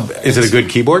 Yeah. Is it a good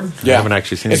keyboard? Yeah. I haven't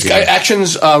actually seen it.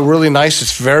 Action's really nice.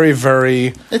 It's very, very...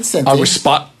 It's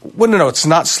synthy. No, it's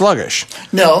not sluggish.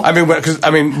 No. I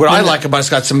mean, what I like about it's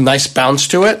got some nice bounce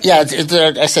to it. Yeah, I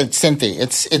said synthy.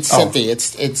 It's synthy.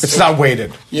 It's not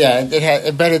weighted.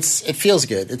 Yeah, but it feels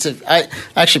good. I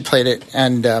actually played it,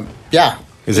 and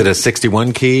Is it a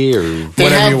 61 key or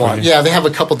whatever you want? Yeah, they have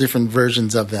a couple different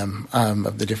versions of them,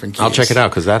 of the different keys. I'll check it out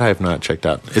because that I have not checked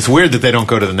out. It's weird that they don't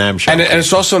go to the NAMM show. And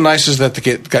it's also nice is that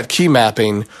they got key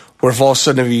mapping, where if all of a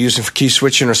sudden if you're using for key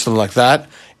switching or something like that,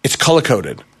 it's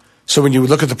color-coded. So when you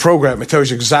look at the program, it tells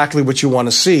you exactly what you want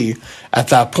to see at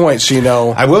that point, so you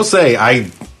know. I will say,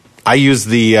 I use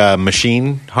the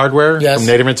machine hardware from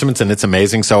Native Instruments, and it's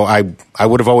amazing. So I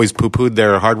would have always poo-pooed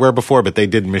their hardware before, but they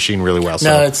did machine really well.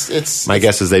 So my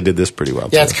guess is they did this pretty well.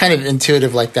 Yeah, too. it's kind of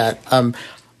intuitive like that.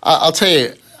 I'll tell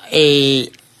you,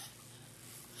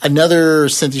 another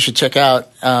synth you should check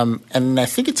out, and I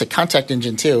think it's a Kontakt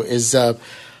engine too, is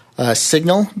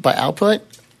Signal by Output.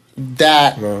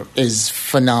 That is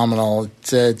phenomenal.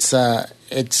 It's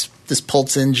this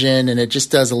Pulse engine, and it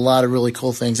just does a lot of really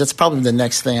cool things. That's probably the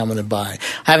next thing I'm going to buy.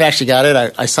 I haven't actually got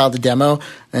it. I saw the demo,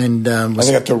 and I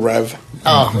think at the Rev.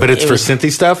 Oh, But it's for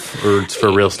synthy stuff, or it's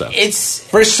for real stuff? It's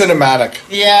Very cinematic.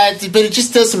 yeah, but it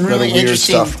just does some really Really weird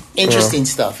interesting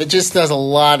stuff. stuff. It just does a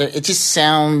lot of. It just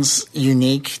sounds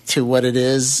unique to what it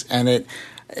is, and it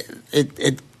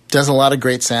does a lot of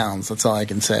great sounds. That's all I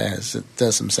can say. Is it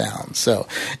does some sounds. So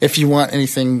if you want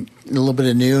anything, a little bit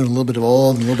of new, and a little bit of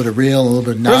old, and a little bit of real, and a little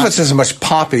bit of I don't know not. if it's as much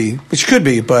poppy, which could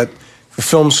be, but for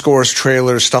film scores,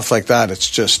 trailers, stuff like that, it's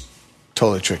just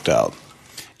totally tricked out.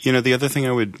 You know, the other thing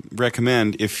I would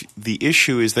recommend, if the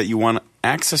issue is that you want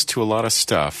access to a lot of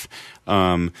stuff,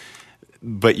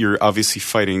 but you're obviously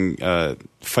fighting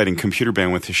computer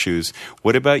bandwidth issues,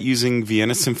 what about using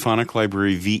Vienna Symphonic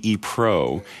Library VE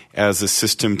Pro as a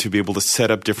system to be able to set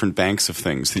up different banks of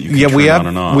things that you can turn on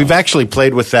and off? We've actually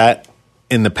played with that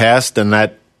in the past, and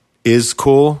that is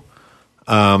cool.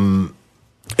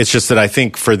 It's just that I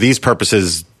think for these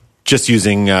purposes, just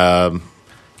using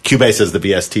Cubase as the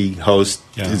VST host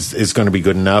is going to be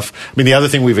good enough. I mean, the other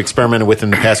thing we've experimented with in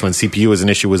the past when CPU was an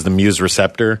issue was the Muse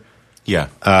receptor. Yeah.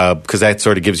 Because that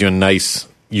sort of gives you a nice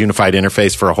unified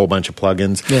interface for a whole bunch of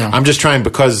plugins. Yeah. I'm just trying,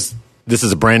 because this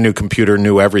is a brand new computer,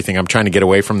 new everything, I'm trying to get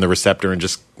away from the receptor and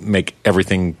just make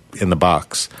everything in the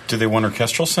box. Do they want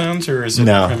orchestral sounds, or is it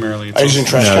No. primarily... Are you using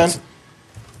Trash Can?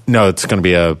 No, it's going to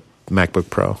be a MacBook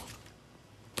Pro.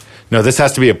 No, this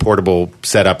has to be a portable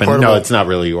setup, and Portable. no, it's not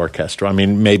really orchestral. I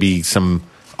mean, maybe some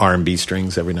R&B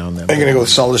strings every now and then. Are you going to go with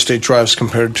solid state drives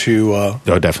compared to?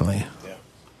 Oh, definitely.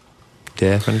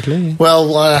 Definitely.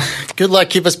 Well, good luck.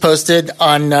 Keep us posted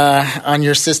on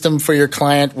your system for your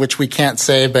client, which we can't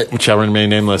say, but Which shall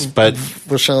remain nameless, but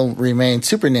we shall remain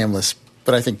super nameless.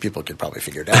 But I think people could probably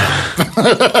figure it out.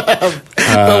 But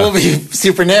we'll be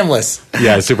super nameless.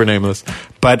 yeah, super nameless.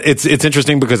 But it's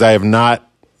interesting because I have not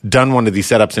done one of these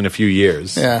setups in a few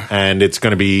years. Yeah. And it's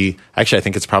going to be, actually, I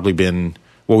think it's probably been,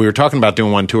 well, we were talking about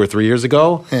doing one 2 or 3 years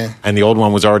ago, Yeah. and the old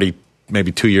one was already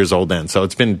maybe 2 years old then. So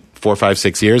it's been 4, 5,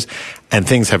 6 years, and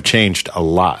things have changed a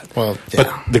lot. Well, yeah.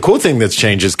 But the cool thing that's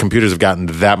changed is computers have gotten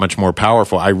that much more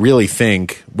powerful. I really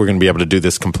think we're going to be able to do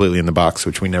this completely in the box,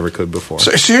 which we never could before.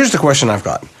 So here's the question I've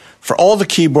got for all the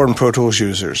keyboard and Pro Tools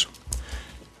users: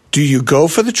 do you go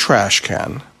for the Trash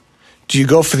Can? Do you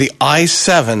go for the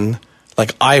i7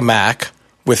 like iMac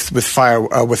with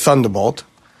Thunderbolt?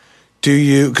 Do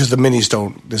you, because the minis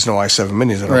don't? There's no i7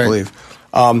 minis, I don't Right. believe.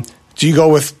 Do you go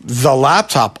with the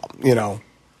laptop,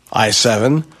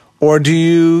 i7, or do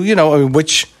you, I mean,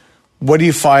 what do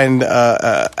you find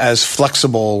as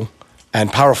flexible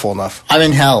and powerful enough? I'm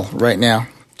in hell right now,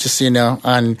 just so you know,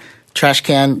 on Trash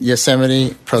Can,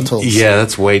 Yosemite, Pro Tools. Yeah,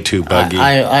 that's way too buggy.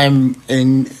 I'm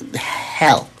in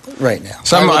hell right now.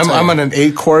 So I will I'm tell you. on an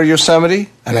 8-core Yosemite,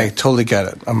 and Yeah. I totally get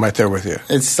it. I'm right there with you.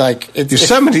 It's like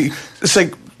Yosemite, it's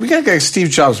like we got to get Steve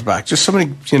Jobs back. Just somebody,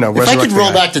 If I resurrect could the roll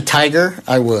guy. back to Tiger,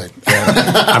 I would.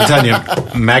 I'm telling you,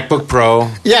 MacBook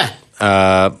Pro, Yeah.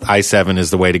 i7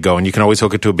 is the way to go, and you can always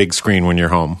hook it to a big screen when you're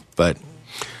home. But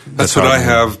That's what I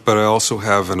have, but I also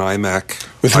have an iMac.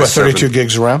 With what, i7. 32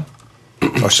 gigs of RAM?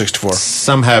 Or 64?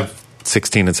 some have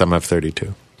 16 and some have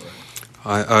 32.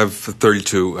 I have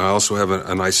 32. I also have an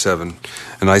i7,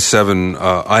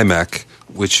 iMac,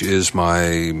 which is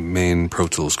my main Pro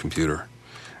Tools computer.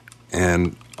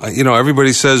 And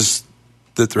everybody says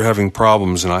that they're having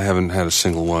problems, and I haven't had a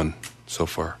single one so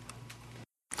far.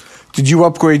 Did you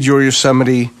upgrade your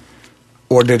Yosemite,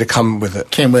 or did it come with it?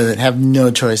 Came with it. Have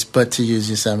no choice but to use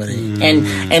Yosemite.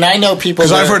 And I know people Because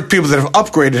that I've heard people that have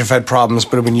upgraded have had problems,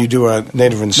 but when you do a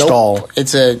native install, Nope.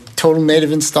 It's a total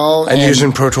native install. And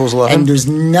using Pro Tools 11? And there's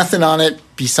nothing on it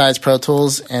besides Pro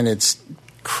Tools, and it's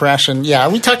crashing. Yeah,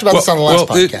 we talked about this on the last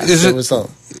podcast.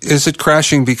 Is it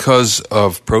crashing because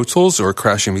of Pro Tools or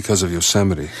crashing because of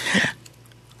Yosemite?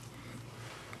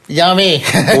 Yummy.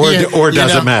 Or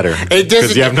does it matter? It doesn't.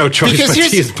 'Cause you have no choice because but to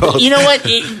here's- use both. You know what?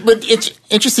 But it's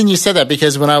interesting you said that,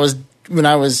 because when I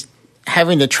was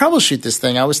having to troubleshoot this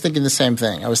thing, I was thinking the same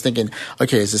thing. I was thinking,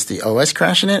 okay, is this the OS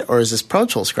crashing it, or is this Pro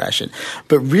Tools crashing?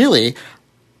 But really,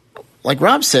 like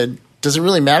Rob said, does it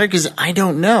really matter? Because I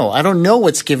don't know. I don't know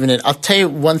what's giving it. I'll tell you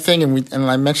one thing, and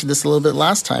I mentioned this a little bit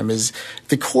last time, is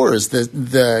the cores.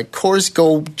 The cores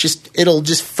it'll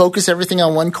just focus everything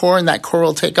on one core, and that core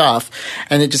will take off,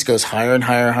 and it just goes higher and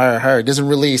higher, higher, higher. It doesn't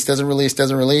release,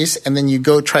 and then you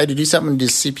go try to do something,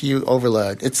 just CPU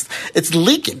overload. It's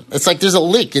leaking. It's like there's a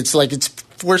leak. It's like it's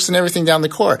forcing everything down the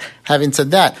core. Having said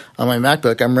that, on my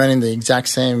MacBook, I'm running the exact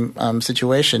same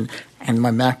situation, and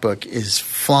my MacBook is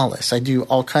flawless. I do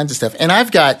all kinds of stuff. And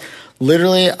I've got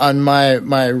literally on my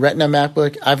Retina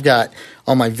MacBook, I've got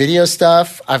all my video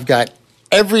stuff. I've got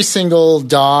every single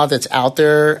DAW that's out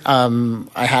there.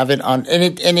 I have it on, and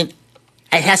it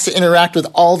has to interact with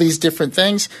all these different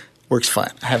things. Works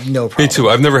fine. I have no problem. Me too.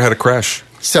 I've never had a crash.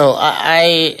 So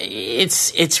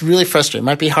it's really frustrating.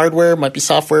 Might be hardware, might be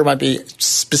software, might be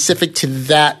specific to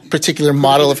that particular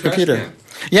model of computer.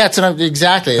 Yeah,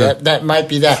 exactly. Yeah. That might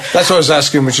be that. That's what I was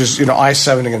asking, which is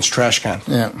i7 against trash can.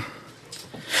 Yeah.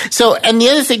 So, and the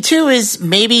other thing too is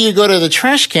maybe you go to the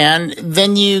trash can,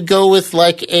 then you go with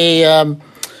like a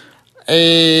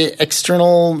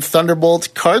external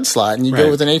Thunderbolt card slot, and you go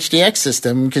with an HDX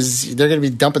system because they're going to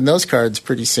be dumping those cards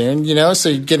pretty soon. So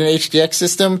you get an HDX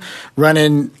system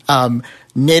running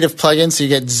native plugins, so you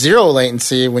get zero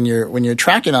latency when you're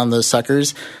tracking on those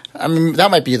suckers. I mean, that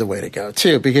might be the way to go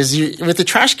too, because with the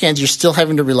trash cans, you're still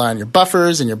having to rely on your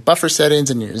buffers and your buffer settings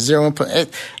and your zero input.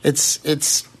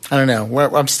 It's I don't know.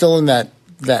 I'm still in that.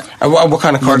 What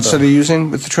kind of card set are you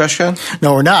using with the trash can?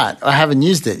 No, we're not. I haven't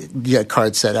used it yet.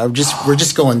 Card set. We're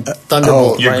just going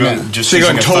Thunderbolt right now. So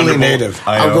you're going totally native.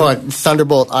 I'm going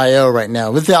Thunderbolt IO right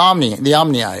now with the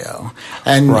Omni IO,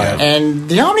 and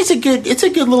the Omni's a good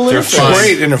little interface.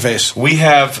 Great interface. We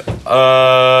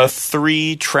have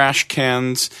 3 trash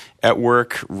cans at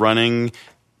work running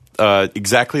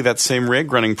exactly that same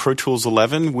rig, running Pro Tools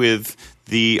 11 with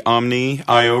the Omni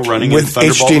IO running with in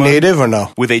Thunderbolt HD mode. native or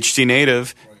no? With HD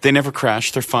native, they never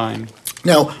crash. They're fine.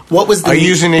 Now, what was the? Are you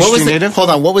using HD native? Hold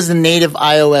on. What was the native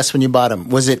iOS when you bought them?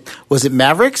 Was it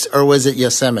Mavericks or was it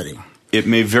Yosemite? It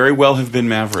may very well have been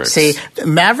Mavericks. See,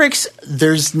 Mavericks.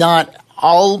 There's not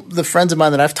all the friends of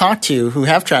mine that I've talked to who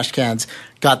have trash cans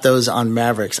got those on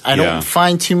Mavericks. I don't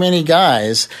find too many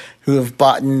guys who have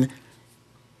bought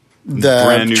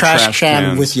the trash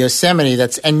can with Yosemite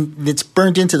and it's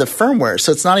burned into the firmware,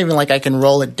 so it's not even like I can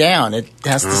roll it down. It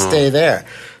has to stay there.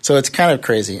 So it's kind of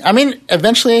crazy. I mean,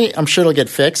 eventually I'm sure it'll get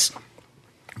fixed,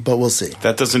 but we'll see.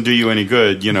 That doesn't do you any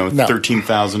good, No.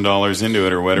 $13,000 into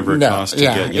it or whatever it costs to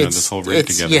get this whole rig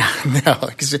together. Yeah, no.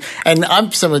 And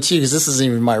I'm similar to you because this isn't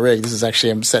even my rig. This is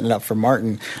actually, I'm setting it up for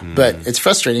Martin. But it's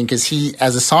frustrating because he,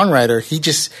 as a songwriter, he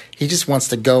just wants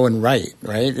to go and write,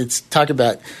 right? It's talk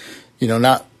about,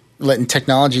 not letting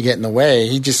technology get in the way.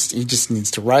 He just needs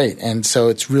to write. And so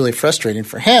it's really frustrating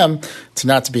for him to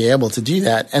not to be able to do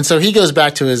that. And so he goes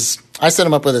back to I set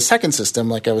him up with a second system,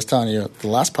 like I was telling you the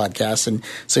last podcast. And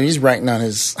so he's writing on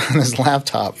his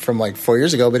laptop from like 4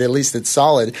 years ago, but at least it's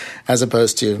solid as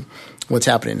opposed to what's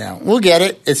happening now. We'll get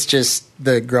it. It's just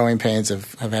the growing pains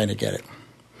of having to get it.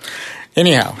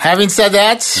 Anyhow, having said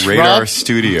that, Radar Rob,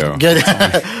 Studio.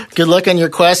 Good luck on your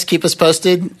quest. Keep us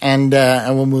posted, and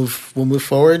we'll move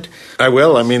forward. I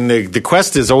will. I mean, the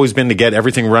quest has always been to get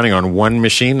everything running on one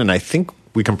machine, and I think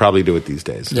we can probably do it these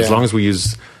days. Yeah. As long as we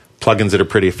use plugins that are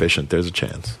pretty efficient, there's a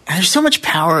chance. And there's so much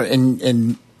power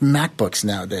in MacBooks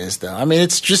nowadays, though. I mean,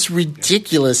 it's just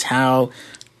ridiculous how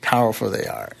powerful they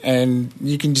are, and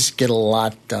you can just get a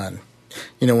lot done.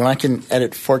 When I can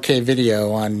edit 4K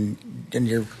video in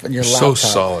your laptop, so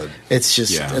solid. It's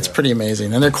just it's pretty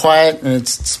amazing, and they're quiet and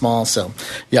it's small. So,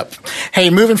 yep. Hey,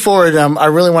 moving forward, I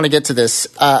really want to get to this.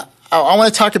 I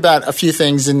want to talk about a few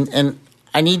things, and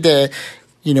I need to.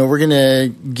 We're going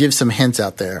to give some hints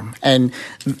out there, and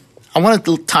I wanted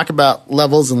to talk about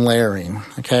levels and layering.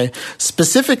 Okay,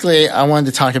 specifically, I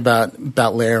wanted to talk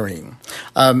about layering.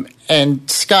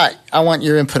 And Scott, I want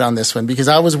your input on this one because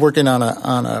I was working on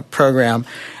a program,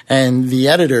 and the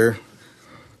editor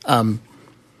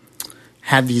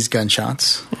had these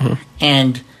gunshots,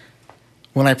 and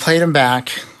when I played them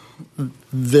back,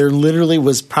 there literally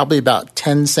was probably about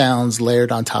 10 sounds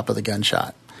layered on top of the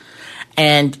gunshot,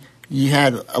 and you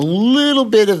had a little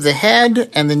bit of the head,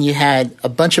 and then you had a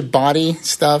bunch of body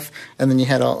stuff, and then you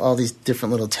had all these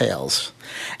different little tails.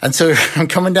 And so I'm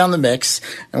coming down the mix,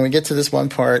 and we get to this one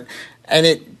part, and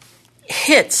it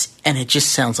hits, and it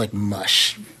just sounds like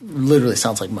mush. Literally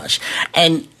sounds like mush.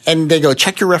 And they go,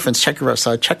 check your reference.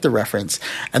 So I checked the reference,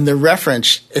 and the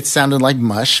reference, it sounded like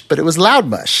mush, but it was loud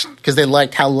mush, because they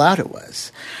liked how loud it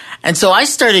was. And so I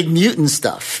started muting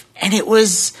stuff, and it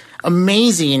was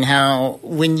amazing how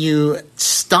when you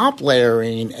stop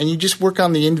layering and you just work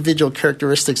on the individual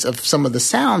characteristics of some of the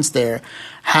sounds there,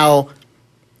 how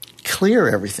clear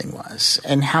everything was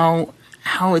and how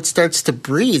it starts to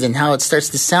breathe and how it starts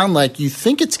to sound like you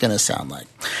think it's going to sound like.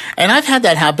 And I've had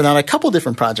that happen on a couple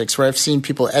different projects where I've seen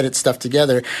people edit stuff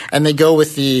together and they go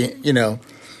with the,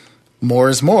 more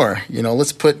is more.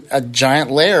 Let's put a giant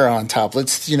layer on top.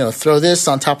 Let's, throw this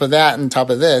on top of that and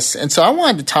top of this. And so I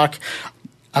wanted to talk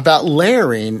about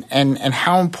layering and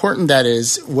how important that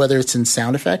is, whether it's in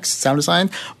sound effects, sound design,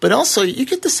 but also you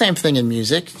get the same thing in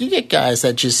music. You get guys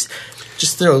that just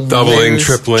throw doubling, layers,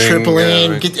 tripling, yeah,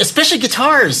 right. Especially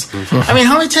guitars. I mean,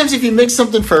 how many times have you mixed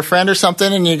something for a friend or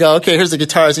something and you go, okay, here's the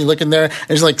guitars, and you look in there, and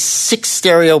there's like 6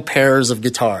 stereo pairs of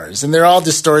guitars, and they're all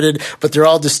distorted, but they're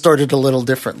all distorted a little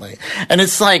differently. And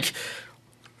it's like,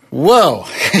 whoa,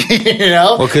 you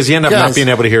know? Well, because you end up not being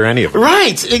able to hear any of it.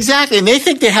 Right, exactly. And they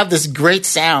think they have this great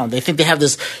sound. They think they have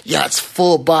this, it's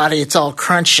full body, it's all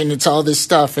crunch, and it's all this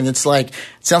stuff, and it's like,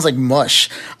 it sounds like mush.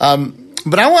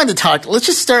 But I wanted to talk, let's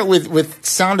just start with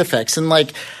sound effects and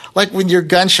like with your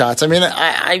gunshots. I mean,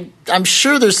 I'm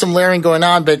sure there's some layering going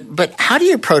on, but how do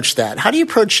you approach that? How do you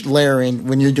approach layering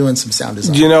when you're doing some sound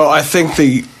design? You know, I think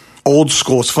the old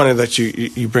school, it's funny that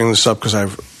you bring this up because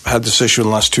I've had this issue in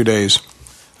the last 2 days.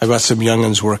 I've got some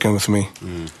youngins working with me.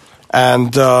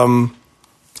 And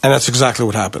that's exactly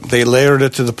what happened. They layered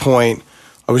it to the point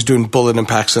I was doing bullet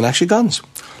impacts and actually guns.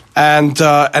 And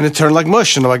it turned like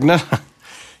mush. And I'm like, no.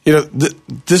 You know,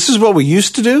 this is what we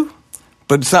used to do,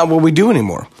 but it's not what we do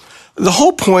anymore. The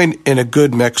whole point in a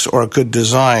good mix or a good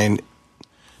design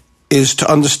is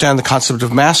to understand the concept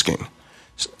of masking.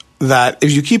 That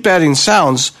if you keep adding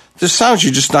sounds, there's sounds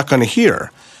you're just not going to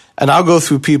hear. And I'll go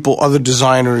through other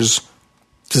designers'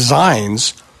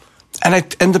 designs, and I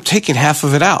end up taking half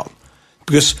of it out.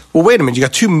 Because, well, wait a minute, you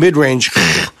got 2 mid-range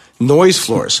noise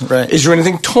floors. Right. Is there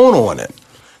anything tonal in it?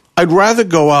 I'd rather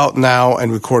go out now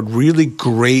and record really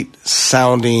great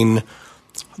sounding,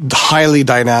 highly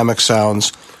dynamic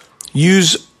sounds.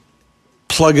 Use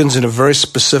plugins in a very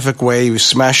specific way. You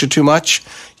smash it too much,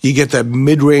 you get that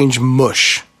mid-range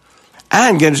mush.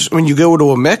 And again, when you go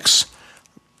to a mix,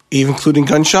 even including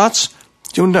gunshots,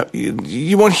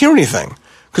 you won't hear anything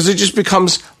because it just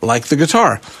becomes like the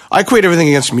guitar. I equate everything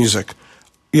against music.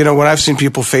 You know, when I've seen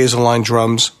people phase align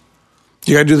drums,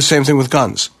 you got to do the same thing with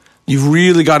guns. You've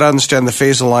really got to understand the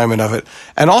phase alignment of it.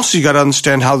 And also you got to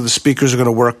understand how the speakers are going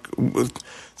to work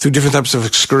through different types of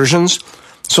excursions.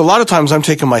 So a lot of times I'm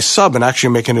taking my sub and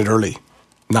actually making it early,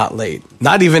 not late.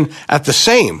 Not even at the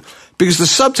same, because the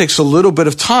sub takes a little bit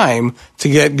of time to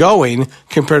get going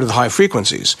compared to the high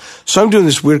frequencies. So I'm doing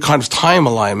this weird kind of time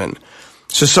alignment.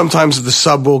 So sometimes the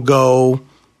sub will go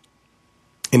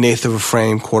an eighth of a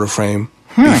frame, quarter frame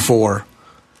before.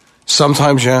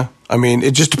 Sometimes, yeah. I mean,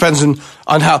 it just depends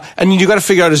on how. And you got to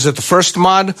figure out, is it the first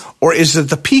mod or is it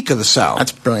the peak of the sound?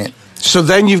 That's brilliant. So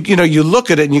then you look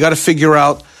at it and you got to figure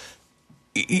out,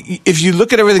 if you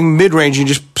look at everything mid-range and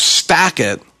you just stack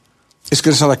it, it's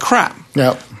going to sound like crap.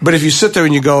 Yep. But if you sit there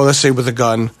and you go, let's say with a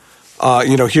gun,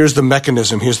 here's the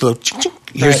mechanism, here's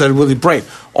that really bright.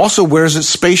 Also, where is it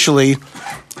spatially?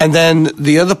 And then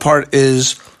the other part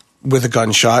is with a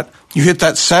gunshot, you hit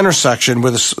that center section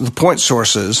where the point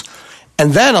source is.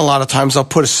 And then a lot of times I'll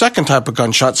put a second type of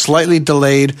gunshot, slightly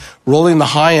delayed, rolling the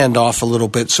high end off a little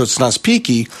bit so it's not as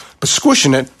peaky, but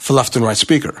squishing it for left and right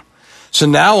speaker. So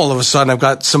now all of a sudden I've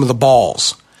got some of the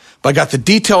balls. But I got the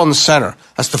detail in the center.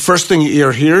 That's the first thing your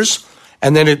ear hears.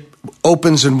 And then it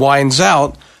opens and winds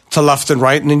out to left and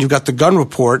right. And then you've got the gun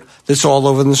report that's all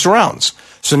over in the surrounds.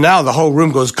 So now the whole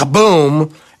room goes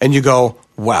kaboom. And you go,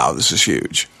 wow, this is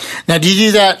huge. Now, do you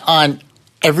do that on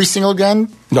every single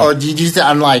gun? No. Or do you do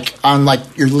that on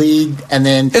your lead and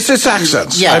then It's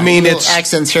accents. Yeah, I mean, little it's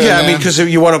accents here. Yeah, and I mean, because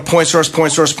you want a point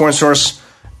source,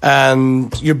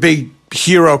 and your big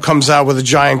hero comes out with a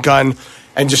giant gun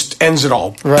and just ends it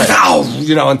all. Right. Pow!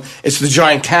 And it's the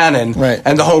giant cannon. Right.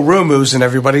 And the whole room moves and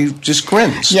everybody just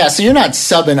grins. Yeah, so you're not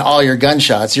subbing all your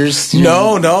gunshots. You're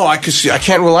No, I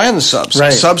can't rely on the subs.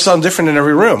 Right. Subs sound different in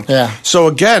every room. Yeah. So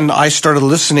again, I started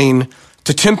listening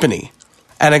to timpani.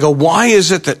 And I go, why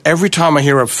is it that every time I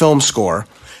hear a film score,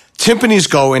 timpani's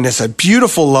going, it's a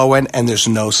beautiful low end, and there's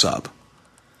no sub?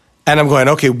 And I'm going,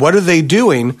 okay, what are they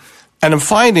doing? And I'm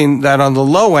finding that on the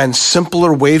low end, simpler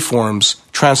waveforms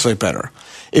translate better.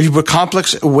 If you put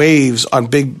complex waves on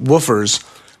big woofers,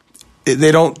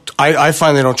 I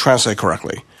find they don't translate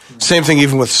correctly. Same thing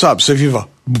even with subs. So if you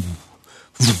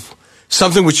have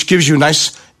something which gives you a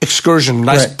nice excursion,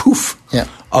 nice right. poof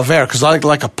of air, because I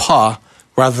like a pa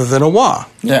rather than a wah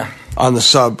on the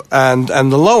sub and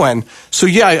the low end. So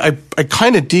I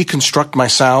kind of deconstruct my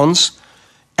sounds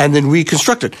and then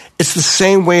reconstruct it. It's the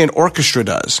same way an orchestra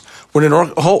does. When a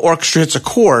whole orchestra hits a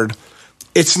chord,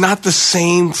 it's not the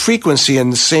same frequency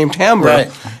and the same timbre.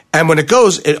 Right. And when it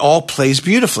goes, it all plays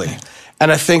beautifully.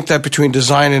 And I think that between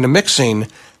design and mixing,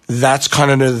 that's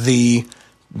kind of the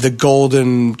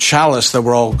golden chalice that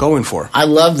we're all going for. I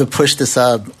love the push to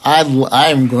sub.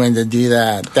 I'm going to do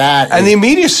that. And the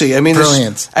immediacy. I mean,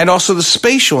 brilliant. And also the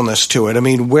spatialness to it. I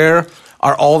mean, where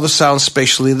are all the sounds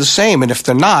spatially the same? And if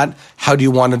they're not, how do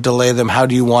you want to delay them? How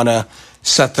do you want to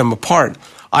set them apart?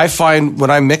 I find when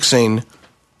I'm mixing,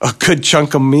 a good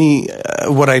chunk of me,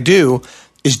 what I do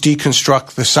is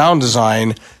deconstruct the sound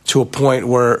design to a point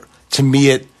where, to me,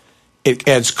 it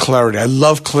adds clarity. I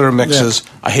love clear mixes.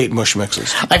 Yeah. I hate mush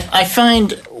mixes. I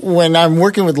find when I'm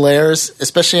working with layers,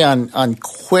 especially on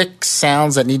quick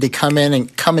sounds that need to come in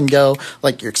and come and go,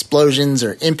 like your explosions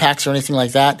or impacts or anything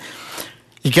like that,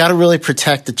 you got to really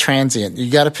protect the transient.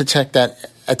 You got to protect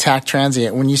that attack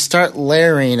transient. When you start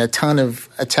layering a ton of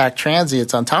attack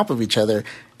transients on top of each other,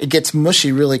 it gets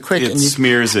mushy really quick. It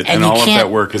smears it, and all of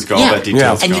that work is gone. All that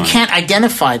detail's and gone. you can't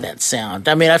identify that sound.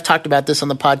 I mean, I've talked about this on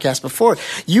the podcast before.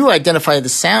 You identify the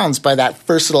sounds by that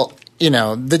first little,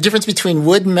 the difference between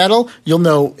wood and metal, you'll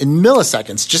know in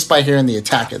milliseconds just by hearing the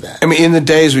attack of that. I mean, in the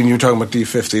days when you were talking about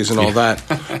D50s and all that,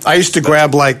 I used to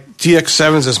grab like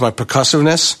DX7s as my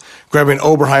percussiveness, grabbing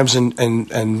Oberheims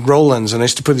and Rolands, and I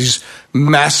used to put these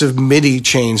massive MIDI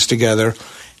chains together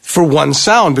for one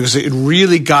sound because it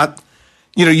really got...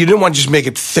 you didn't want to just make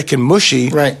it thick and mushy,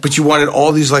 right? But you wanted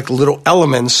all these like little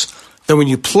elements that when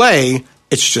you play,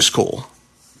 it's just cool.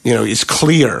 It's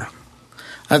clear.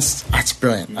 That's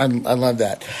brilliant. I love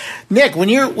that. Nick, when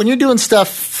you're doing stuff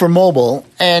for mobile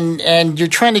and you're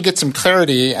trying to get some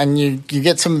clarity and you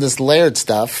get some of this layered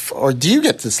stuff, or do you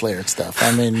get this layered stuff?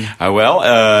 I mean,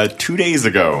 2 days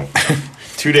ago.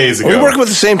 2 days ago. Are we working with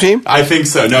the same team? I think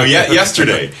so. No,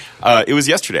 yesterday. It was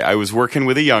yesterday. I was working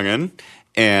with a young'un.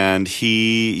 And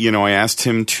he, I asked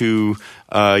him to,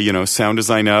 sound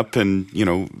design up and,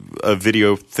 a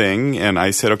video thing. And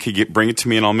I said, okay, bring it to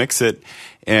me and I'll mix it.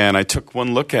 And I took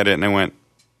one look at it and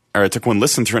I took one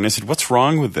listen through it and I said, what's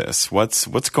wrong with this? What's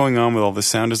going on with all this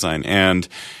sound design? And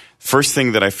first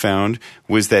thing that I found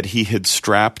was that he had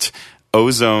strapped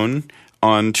Ozone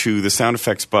onto the sound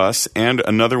effects bus and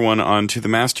another one onto the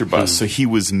master bus. So he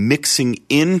was mixing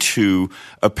into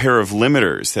a pair of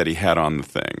limiters that he had on the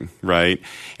thing, right?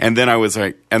 And then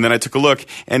I took a look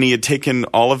and he had taken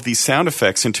all of these sound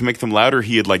effects, and to make them louder,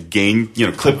 he had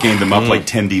clip gained them up like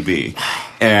 10 dB.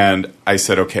 And I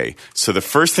said, okay, so the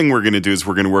first thing we're going to do is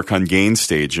we're going to work on gain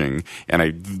staging. And I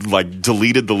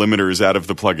deleted the limiters out of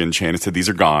the plugin chain. I said, these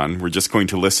are gone. We're just going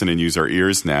to listen and use our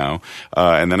ears now.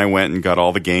 And then I went and got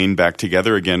all the gain back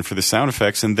together again for the sound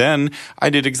effects. And then I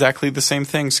did exactly the same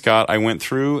thing, Scott. I went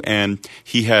through and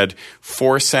he had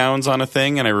 4 sounds on a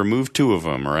thing and I removed 2 of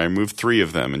them, or I removed 3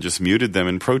 of them and just muted them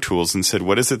in Pro Tools and said,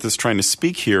 what is it that's trying to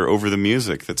speak here over the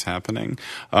music that's happening?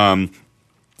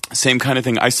 Same kind of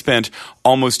thing. I spent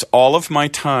almost all of my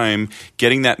time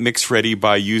getting that mix ready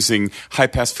by using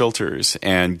high-pass filters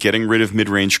and getting rid of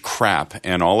mid-range crap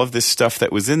and all of this stuff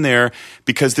that was in there,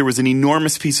 because there was an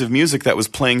enormous piece of music that was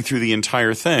playing through the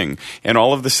entire thing. And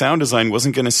all of the sound design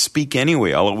wasn't going to speak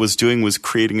anyway. All it was doing was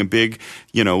creating a big,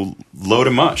 load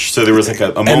of mush. So there was like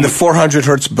a moment. And the 400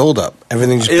 hertz buildup.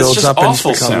 Everything just builds up. It's just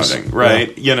awful becomes, sounding,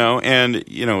 right? Yeah. And,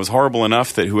 it was horrible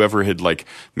enough that whoever had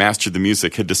mastered the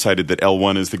music had decided that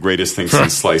L1 is the greatest thing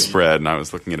since sliced bread, and I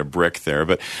was looking at a brick there.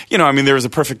 But there was a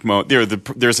perfect moment.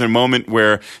 There's a moment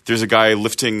where there's a guy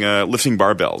lifting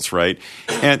barbells, right?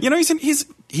 And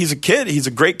he's a kid. He's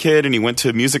a great kid, and he went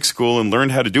to music school and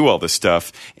learned how to do all this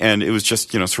stuff. And it was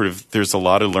just there's a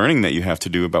lot of learning that you have to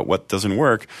do about what doesn't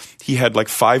work. He had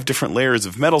 5 different layers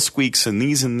of metal squeaks and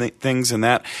these and things and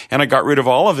that, and I got rid of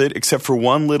all of it except for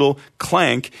one little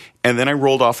clank. And then I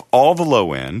rolled off all the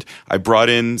low end. I brought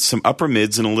in some upper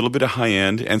mids and a little bit of high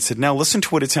end and said, now listen to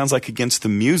what it sounds like against the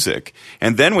music.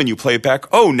 And then when you play it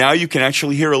back, now you can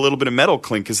actually hear a little bit of metal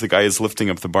clink as the guy is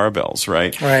lifting up the barbells,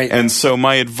 right? Right. And so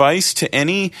my advice to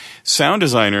any sound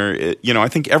designer, I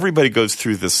think everybody goes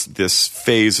through this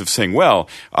phase of saying, well,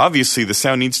 obviously the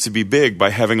sound needs to be big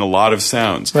by having a lot of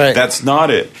sounds. Right. That's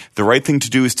not it. The right thing to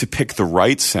do is to pick the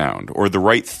right sound or the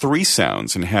right 3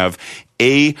 sounds and have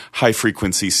a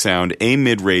high-frequency sound, a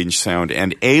mid-range sound,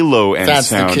 and a low-end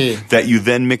sound that you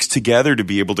then mix together to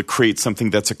be able to create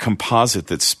something that's a composite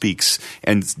that speaks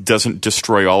and doesn't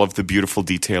destroy all of the beautiful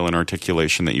detail and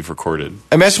articulation that you've recorded.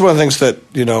 I mean, that's one of the things that,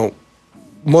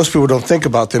 most people don't think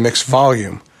about, the mix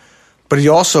volume. But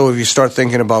you also, if you start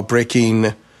thinking about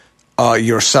breaking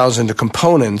your sounds into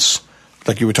components,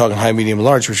 like you were talking high, medium,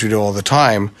 large, which we do all the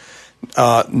time,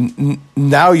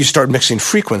 now you start mixing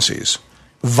frequencies.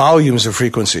 Volumes of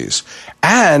frequencies.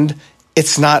 And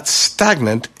it's not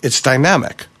stagnant, it's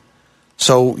dynamic.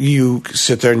 So you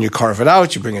sit there and you carve it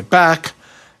out, you bring it back,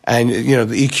 and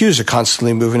the EQs are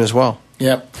constantly moving as well.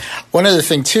 Yep. One other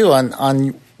thing too,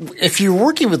 on if you're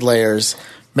working with layers,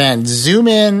 man, zoom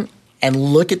in and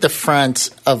look at the front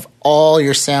of all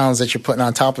your sounds that you're putting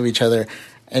on top of each other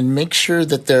and make sure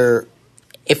that they're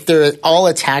if they're all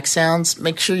attack sounds,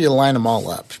 make sure you line them all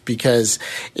up, because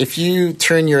if you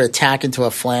turn your attack into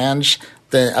a flange,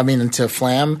 into a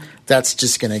flam, that's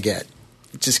just going to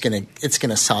it's going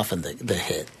to soften the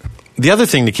hit. The other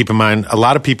thing to keep in mind, a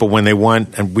lot of people when they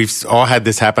want, and we've all had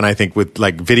this happen, I think, with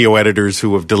like video editors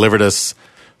who have delivered us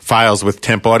files with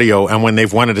temp audio, and when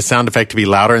they've wanted a sound effect to be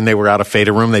louder and they were out of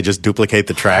fader room, they just duplicate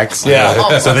the tracks.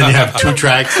 Yeah. So then you have 2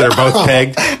 tracks that are both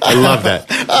pegged. I love that.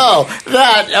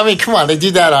 Come on, they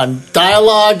do that on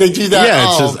dialogue. They do that. Yeah,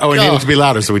 it's just, it needed to be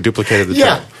louder, so we duplicated the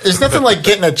track. Yeah, there's nothing like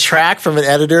getting a track from an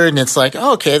editor and it's like,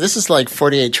 oh, okay, this is like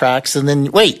 48 tracks, and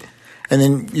then wait. And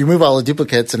then you move all the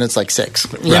duplicates, and it's like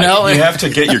 6. You know, you have to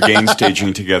get your gain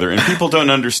staging together, and people don't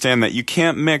understand that you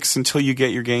can't mix until you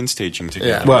get your gain staging together.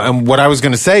 Yeah. Well, and what I was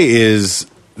going to say is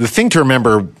the thing to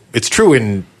remember. It's true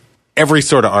in every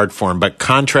sort of art form, but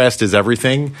contrast is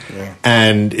everything,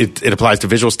 and it applies to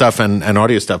visual stuff and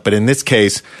audio stuff. But in this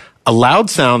case, a loud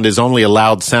sound is only a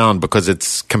loud sound because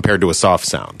it's compared to a soft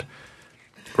sound.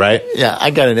 Right? Yeah,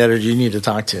 I got an editor you need to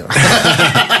talk to.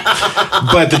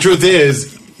 But the truth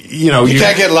is, you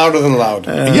can't get louder than loud.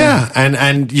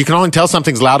 And you can only tell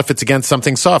something's loud if it's against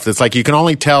something soft. It's like you can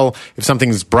only tell if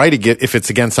something's bright if it's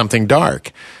against something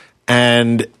dark.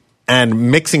 And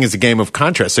mixing is a game of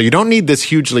contrast. So you don't need this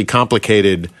hugely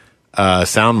complicated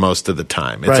sound most of the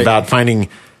time. It's about finding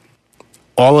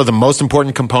all of the most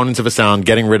important components of a sound,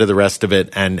 getting rid of the rest of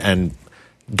it, and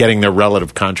getting their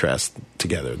relative contrast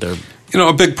together.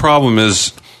 A big problem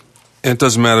is, and it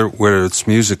doesn't matter whether it's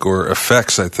music or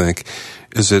effects, I think,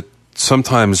 is that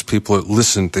sometimes people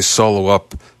listen, they solo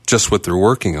up just what they're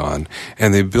working on,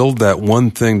 and they build that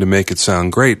one thing to make it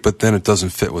sound great, but then it doesn't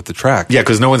fit with the track. Yeah,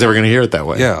 because no one's ever going to hear it that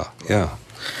way. Yeah,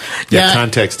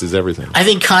 context is everything. I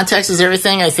think context is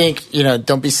everything. I think,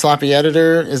 don't be sloppy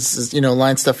editor, is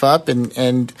line stuff up,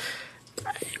 and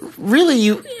really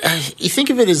you think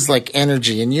of it as like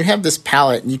energy, and you have this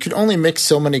palette, and you can only mix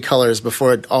so many colors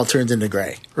before it all turns into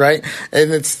gray, right?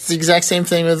 And it's the exact same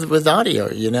thing with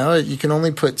audio. You can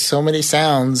only put so many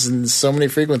sounds and so many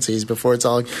frequencies before it's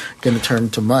all going to turn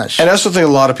to mush. And that's the thing a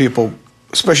lot of people,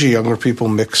 especially younger people,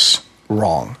 mix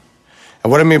wrong.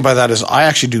 And what I mean by that is I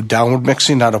actually do downward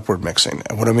mixing, not upward mixing.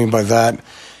 And what I mean by that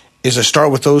is I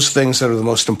start with those things that are the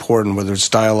most important, whether it's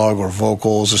dialogue or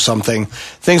vocals or something,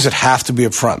 things that have to be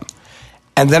up front.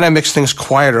 And then I mix things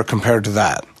quieter compared to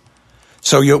that.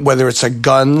 So whether it's like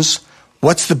guns,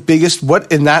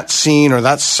 what in that scene or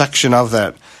that section of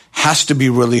that has to be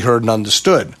really heard and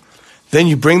understood. Then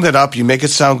you bring that up, you make it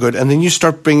sound good, and then you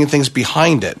start bringing things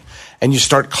behind it. And you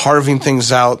start carving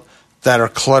things out that are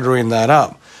cluttering that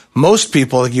up. Most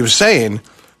people, like you were saying,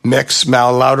 mix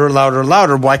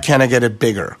louder. Why can't I get it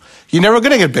bigger? You're never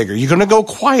going to get bigger. You're going to go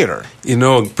quieter.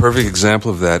 A perfect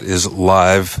example of that is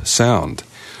live sound,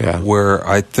 where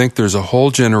I think there's a whole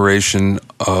generation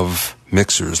of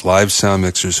mixers, live sound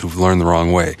mixers, who've learned the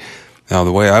wrong way. Now,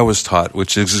 the way I was taught,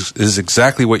 which is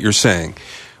exactly what you're saying,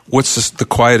 what's the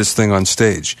quietest thing on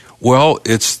stage? Well,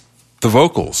 it's the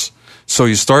vocals. So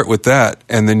you start with that,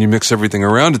 and then you mix everything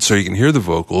around it so you can hear the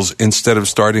vocals instead of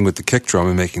starting with the kick drum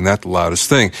and making that the loudest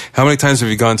thing. How many times have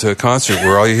you gone to a concert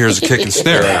where all you hear is a kick and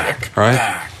snare?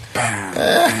 Right?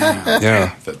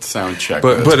 Yeah. That sound check.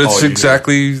 But it's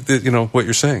exactly what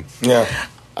you're saying. Yeah.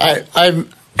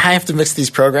 I have to mix these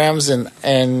programs, and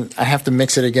I have to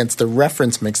mix it against the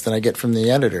reference mix that I get from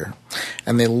the editor.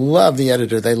 And they love the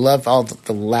editor. They love all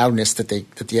the loudness that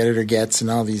the editor gets, and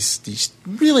all these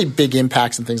really big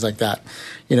impacts and things like that.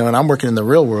 And I'm working in the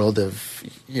real world of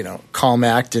calm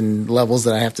act and levels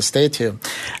that I have to stay to.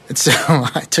 And so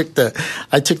I took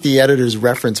the editor's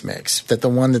reference mix, the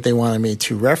one that they wanted me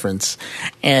to reference,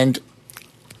 and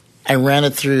I ran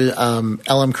it through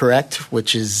LM Correct,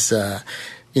 which is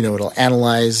it'll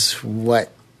analyze what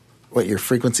your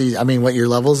frequencies, what your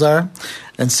levels are.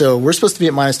 And so we're supposed to be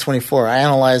at minus 24. I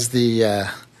analyzed the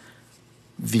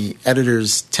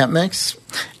editor's temp mix,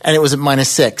 and it was at minus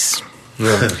 6.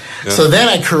 Yeah. So then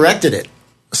I corrected it.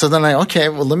 So then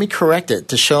let me correct it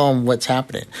to show them what's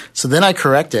happening. So then I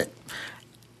correct it,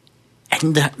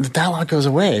 and the dialogue goes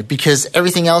away because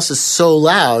everything else is so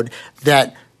loud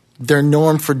that their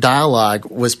norm for dialogue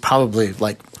was probably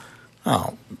like,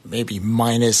 maybe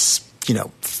minus,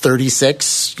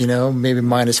 36, maybe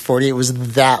minus 40. It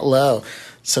was that low.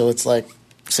 So it's like,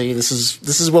 see, this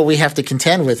is what we have to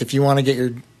contend with. If you want to get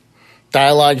your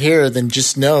dialogue here, then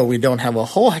just know we don't have a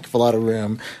whole heck of a lot of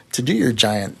room to do your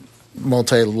giant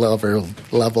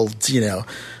multi-leveled,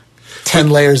 10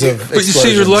 layers of explosions. But you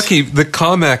see, you're lucky. The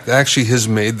COM Act actually has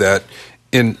made that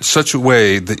in such a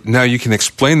way that now you can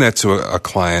explain that to a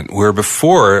client, where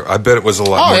before I bet it was a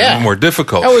lot more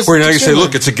difficult. Where now you say,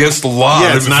 look, it's against the law.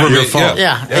 Yeah, it's not your fault.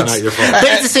 Yeah, it's not your fault. But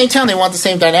at the same time, they want the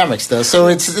same dynamics, though. So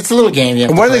it's a little game.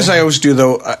 And one of the things I always do,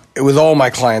 though, with all my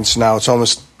clients now, it's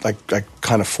almost like I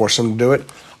kind of force them to do it.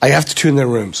 I have to tune their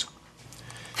rooms.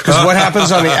 Because what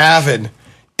happens on the Avid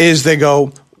is they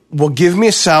go, well, give me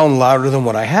a sound louder than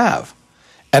what I have.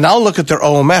 And I'll look at their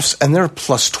OMFs, and they're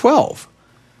plus 12.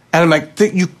 And I'm like,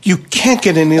 you can't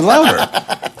get any louder.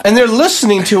 And they're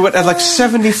listening to it at like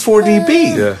 74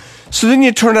 dB. Yeah. So then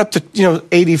you turn up to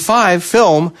 85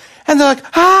 film, and they're like,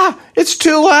 it's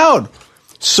too loud.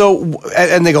 So,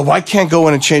 and they go, well, I can't go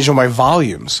in and change all my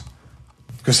volumes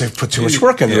because they've put too much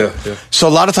work into it. Yeah. So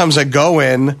a lot of times I go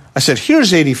in, I said,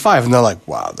 here's 85. And they're like,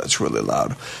 wow, that's really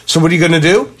loud. So what are you going to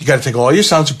do? You got to take all your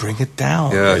sounds and bring it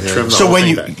down. So when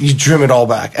you trim it all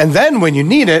back. And then when you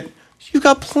need it, you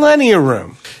got plenty of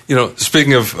room.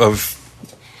 Speaking of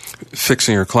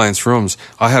fixing your clients' rooms,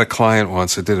 I had a client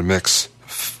once. I did a mix,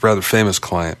 rather famous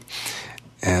client,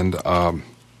 and I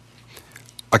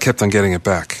kept on getting it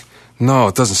back. No,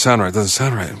 it doesn't sound right. It doesn't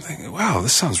sound right. I'm thinking, wow,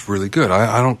 this sounds really good.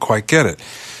 I don't quite get it.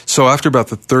 So after about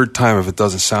the third time, if it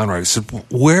doesn't sound right, I said,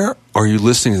 where are you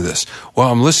listening to this? Well,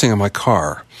 I'm listening in my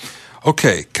car.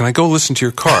 Okay, can I go listen to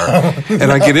your car?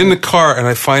 And I get in the car and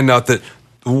I find out that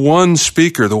one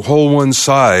speaker, the whole one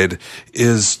side,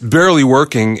 is barely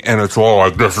working, and it's all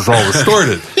like this, is all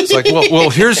distorted. It's like,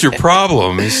 well, here's your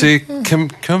problem. You see, come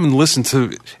and listen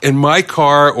to in my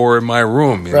car or in my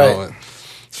room. You know?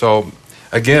 So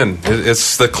again,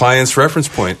 it's the client's reference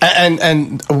point.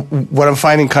 And what I'm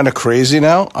finding kind of crazy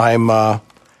now, and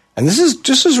this is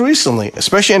just as recently,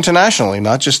 especially internationally,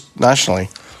 not just nationally,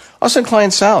 I'll send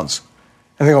client sounds,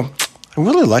 and they go, I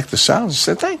really like the sounds. I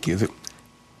said, thank you. They're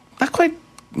not quite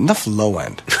enough low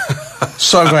end.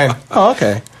 So I'm going, oh,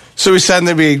 okay. So we said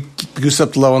maybe goose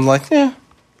up the low end, like, yeah,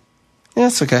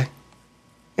 it's okay.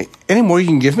 Any more you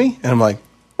can give me? And I'm like,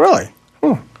 really?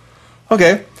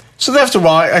 Okay. So after a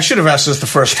while, I should have asked this the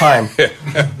first time.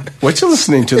 What you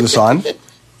listening to this on?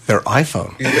 Their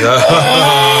iPhone. And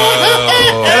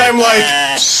I'm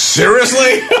like,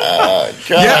 seriously?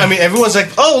 Yeah, I mean, everyone's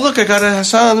like, oh, look, I got a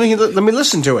sound. Let me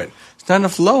listen to it. It's not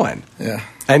enough low end. Yeah.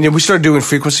 And we started doing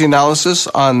frequency analysis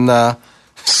on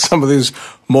some of these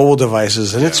mobile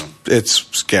devices, and it's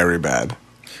scary bad.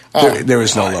 There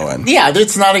is no low end. Yeah,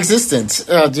 it's non-existent.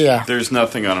 Yeah. There's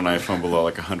nothing on an iPhone below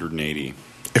like 180.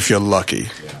 If you're lucky.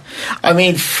 Yeah. I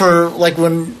mean, for like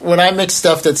when I mix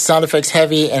stuff that's sound effects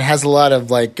heavy and has a lot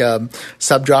of like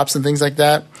sub drops and things like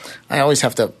that, I always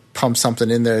have to pump something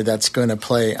in there that's going to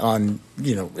play on,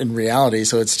 in reality.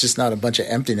 So it's just not a bunch of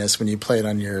emptiness when you play it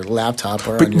on your laptop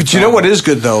or on your phone. But you know what is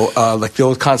good though? Like the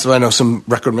old concept, I know some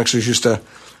record mixers used to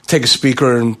take a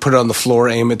speaker and put it on the floor,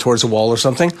 aim it towards a wall or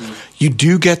something. You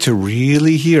do get to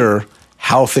really hear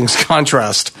how things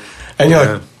contrast. And you're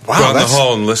like, wow, go in the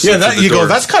hall and listen. Yeah, you go.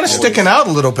 That's kind of sticking out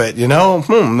a little bit,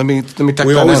 Let me tuck that in.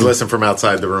 We always listen from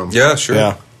outside the room. Yeah, sure.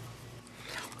 Yeah.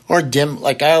 Or dim,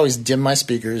 like I always dim my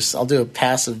speakers. I'll do a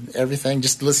pass of everything,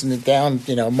 just listen it down,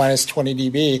 minus 20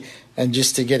 dB, and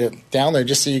just to get it down there,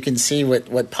 just so you can see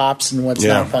what pops and what's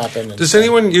not popping. Is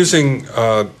anyone using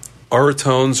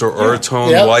Auratones or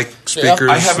Auratone-like speakers?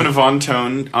 I have an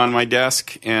Avantone on my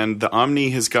desk, and the Omni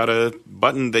has got a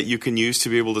button that you can use to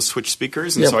be able to switch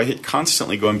speakers, and so I hit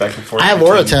constantly going back and forth. I have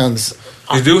Auratones.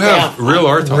 You do have real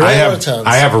Auratones?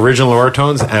 I have original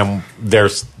Auratones, and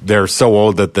they're so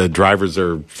old that the drivers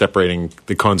are separating,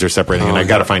 the cones are separating, and I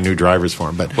got to find new drivers for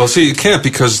them. But well, see, you can't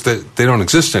because they don't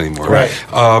exist anymore. Right.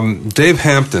 Dave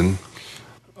Hampton,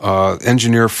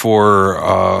 engineer for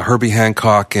Herbie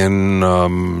Hancock and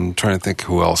I'm trying to think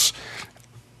who else.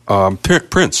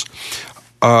 Prince.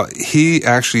 He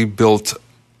actually built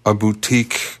a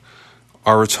boutique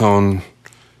Auratone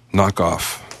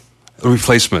knockoff, a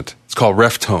replacement. It's called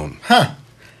Reftone. Huh.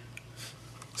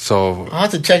 So I'll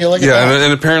have to check a look at that. Yeah,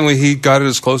 and apparently he got it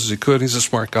as close as he could. He's a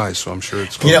smart guy, so I'm sure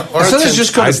it's cool. Sometimes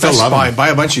just go to Best Buy, buy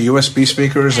a bunch of USB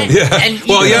speakers. And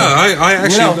I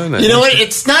actually have done that. You know what?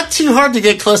 It's not too hard to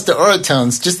get close to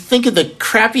Auratones. Just think of the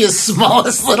crappiest,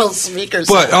 smallest little speakers.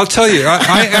 But I'll tell you,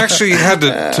 I actually had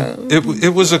to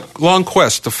it was a long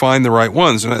quest to find the right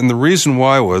ones. And the reason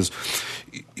why was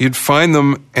you'd find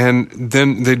them and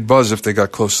then they'd buzz if they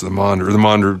got close to the monitor. Or the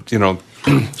monitor,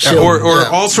 or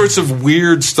all sorts of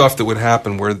weird stuff that would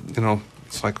happen where,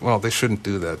 it's like, well, they shouldn't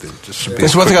do that. They just should be.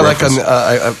 There's one thing I like on,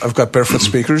 I've got Barefoot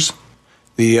speakers,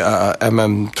 the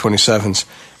MM27s,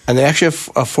 and they actually have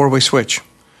a four-way switch.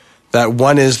 That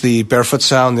one is the Barefoot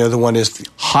sound, the other one is the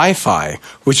hi-fi,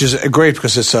 which is great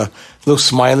because it's a little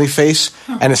smiley face,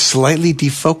 and it slightly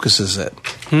defocuses it.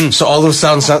 So all those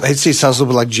sounds, I'd say it sounds a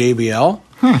little bit like JBL.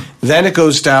 Then it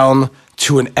goes down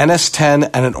to an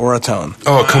NS10 and an Auratone.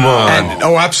 Oh, come on.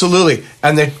 Oh, absolutely.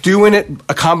 And they're doing it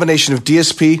a combination of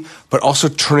DSP, but also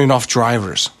turning off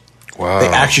drivers. Wow. They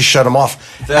actually shut them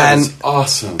off. That is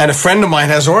awesome. And a friend of mine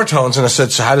has Auratones, and I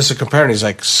said, so how does it compare? And he's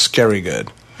like, scary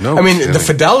good. No I mean, kidding. the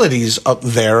fidelity's up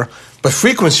there, but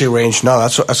frequency range, no,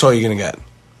 that's all you're going to get.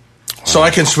 So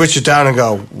I can switch it down and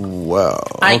go, well,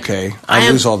 okay, I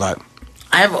lose all that.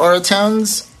 I have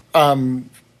Auratones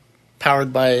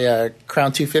powered by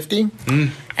Crown 250,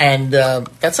 and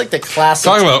that's like the classic.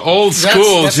 Talking about old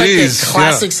school, that's geez. like the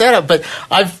classic setup. But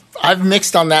I've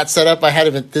mixed on that setup. I had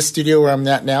it at this studio where I'm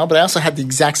at now, but I also had the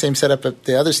exact same setup at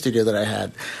the other studio that I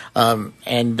had,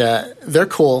 and they're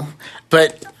cool.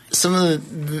 But some of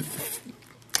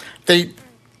they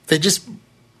just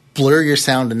blur your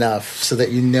sound enough so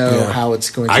that you know how it's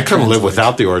going to I couldn't live translate.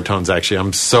 without the Auratones, actually.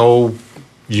 I'm so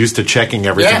used to checking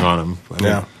everything on them. I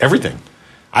mean, everything.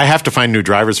 I have to find new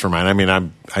drivers for mine. I mean,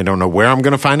 I don't know where I'm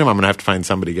going to find them. I'm going to have to find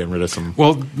somebody getting rid of some.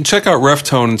 Well, check out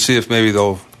Reftone and see if maybe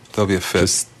they'll be a fit.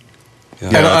 That's a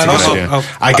good idea.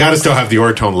 I got to still have the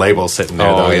Auratone label sitting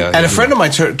there, though. yeah. And a friend of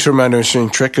mine turned my interesting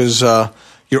trick is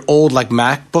your old like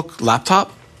MacBook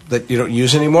laptop that you don't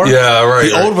use anymore. Yeah, right,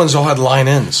 The right. old ones all had line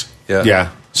ins.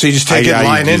 Yeah. So you just take it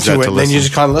line use into that it, to and then you listen.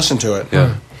 just kind of listen to it.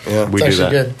 Yeah. Yeah. We It's do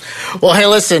actually that. good. Well, hey,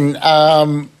 listen.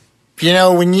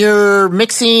 When you're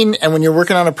mixing and when you're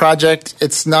working on a project,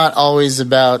 it's not always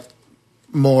about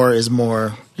more is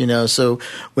more. So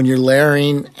when you're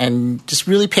layering, and just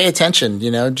really pay attention.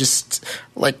 Just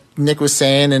like Nick was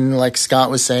saying, and like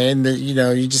Scott was saying, that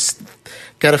you just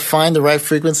got to find the right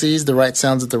frequencies, the right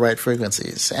sounds at the right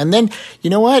frequencies, and then you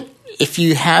know what? If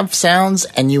you have sounds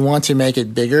and you want to make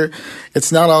it bigger,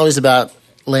 it's not always about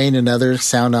laying another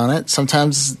sound on it.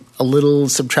 Sometimes a little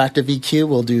subtractive EQ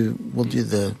will do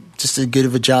just as good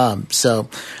of a job. So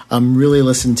really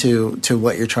listen to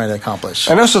what you're trying to accomplish.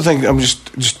 And I also think I'm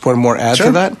just one more add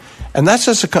to that, and that's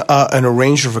as an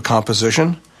arranger of a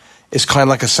composition is kind of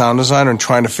like a sound designer and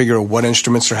trying to figure out what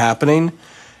instruments are happening,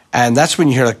 and that's when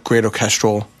you hear like great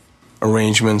orchestral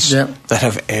arrangements that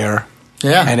have air,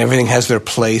 and everything has their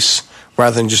place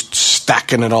rather than just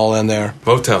stacking it all in there.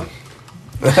 Motown.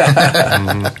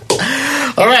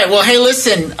 All right. Well, hey,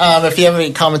 listen, if you have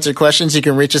any comments or questions, you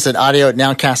can reach us at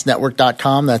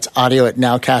audio@nowcastnetwork.com. That's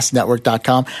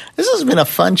audio@nowcastnetwork.com. This has been a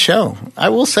fun show. I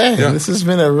will say this has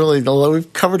been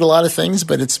we've covered a lot of things,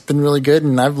 but it's been really good.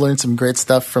 And I've learned some great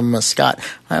stuff from Scott.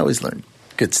 I always learn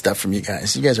good stuff from you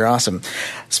guys. You guys are awesome.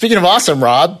 Speaking of awesome,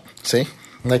 Rob, see,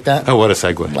 like that? Oh, what a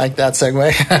segue. Like that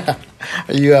segue.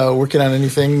 Are you working on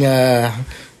anything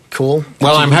cool?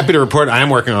 Well, I'm happy to report I am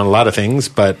working on a lot of things,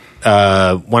 but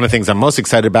one of the things I'm most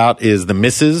excited about is the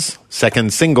Mrs.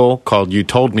 second single called You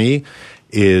Told Me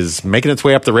is making its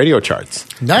way up the radio charts.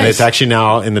 Nice. And it's actually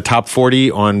now in the top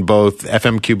 40 on both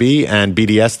FMQB and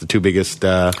BDS, the two biggest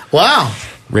Wow.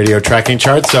 radio tracking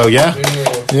charts. So, we've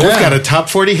got a top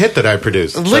 40 hit that I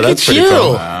produced. Look at you.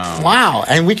 Cool. Wow.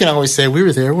 And we can always say we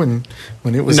were there when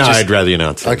it was No, just... I'd rather you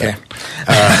not say Okay.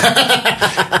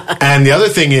 that. And the other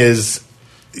thing is,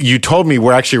 You Told Me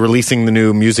we're actually releasing the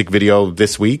new music video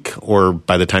this week, or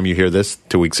by the time you hear this,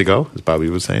 2 weeks ago, as Bobby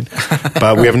was saying.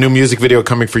 But we have a new music video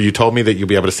coming for You Told Me that you'll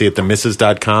be able to see at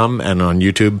themisses.com and on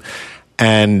YouTube.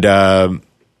 And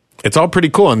it's all pretty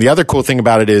cool. And the other cool thing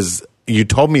about it is You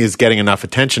Told Me is getting enough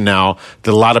attention now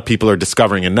that a lot of people are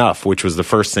discovering Enough, which was the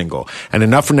first single. And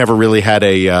Enough never really had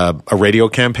a radio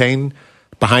campaign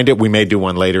behind it. We may do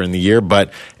one later in the year,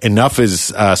 but Enough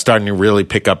is starting to really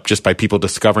pick up just by people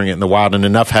discovering it in the wild. And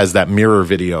Enough has that mirror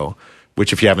video,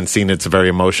 which if you haven't seen, it's a very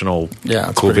emotional,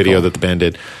 cool video that the band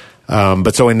did.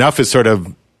 But so Enough is sort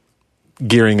of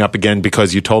gearing up again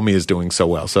because You Told Me is doing so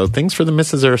well. So things for the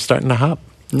Misses are starting to hop.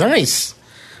 Nice.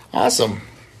 Awesome.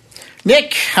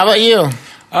 Nick, how about you?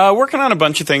 Working on a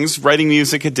bunch of things, writing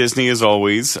music at Disney as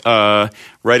always,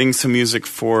 writing some music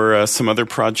for some other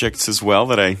projects as well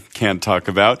that I can't talk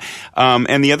about.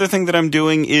 And the other thing that I'm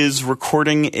doing is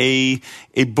recording a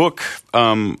book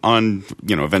on,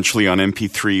 eventually on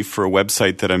MP3 for a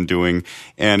website that I'm doing.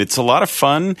 And it's a lot of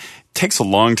fun. Takes a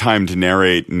long time to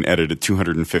narrate and edit a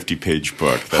 250-page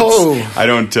book. I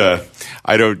don't,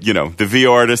 the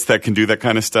VO artists that can do that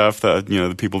kind of stuff,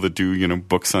 the people that do,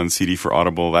 books on CD for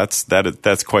Audible,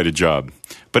 that's quite a job.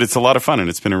 But it's a lot of fun, and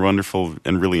it's been a wonderful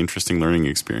and really interesting learning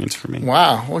experience for me.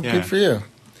 Wow. Well, good for you.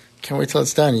 Can't wait till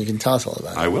it's done. You can tell us all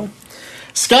about it. I will.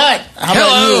 Scott, how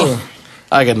about you?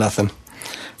 I got nothing.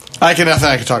 I can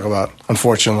talk about,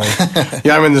 unfortunately.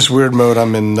 I'm in this weird mode.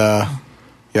 I'm in,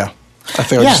 I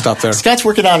think I'll just stop there. Scott's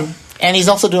working on, and he's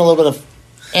also doing a little bit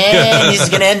of And he's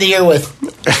going to end the year with,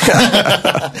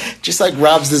 just like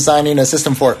Rob's designing a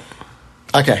system for it.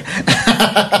 Okay.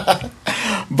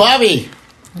 Bobby.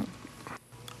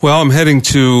 Well, I'm heading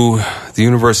to the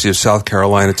University of South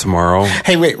Carolina tomorrow.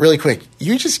 Hey, wait, really quick.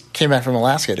 You just came back from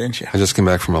Alaska, didn't you? I just came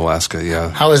back from Alaska, yeah.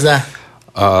 How was that?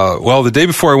 Well, the day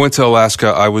before I went to Alaska,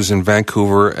 I was in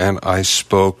Vancouver, and I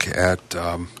spoke at,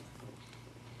 I'm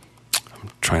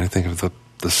trying to think of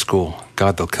the school.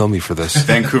 God, they'll kill me for this.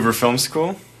 Vancouver Film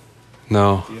School?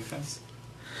 No. VFS?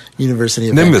 University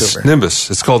of Vancouver. Nimbus.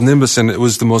 It's called Nimbus, and it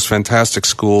was the most fantastic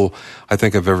school I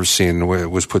think I've ever seen, the way it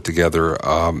was put together.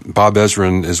 Bob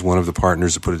Ezrin is one of the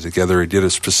partners that put it together. He did it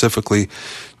specifically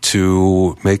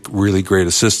to make really great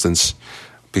assistants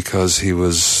because there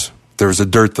was a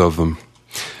dearth of them.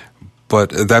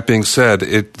 But that being said,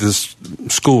 this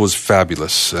school was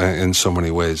fabulous in so many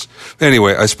ways.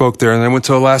 Anyway, I spoke there, and I went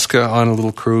to Alaska on a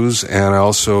little cruise, and I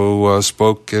also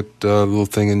spoke at a little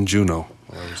thing in Juneau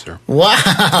while I was there.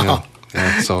 Wow.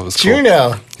 Yeah, so it was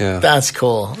Juneau. cool. Yeah. That's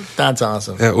cool. That's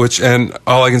awesome. Yeah, and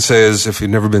all I can say is if you've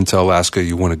never been to Alaska,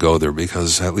 you want to go there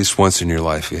because at least once in your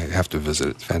life you have to visit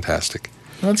it. It's fantastic.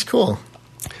 That's cool.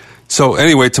 So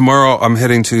anyway, tomorrow I'm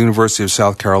heading to the University of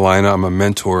South Carolina. I'm a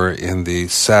mentor in the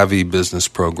Savvy Business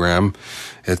Program.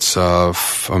 It's a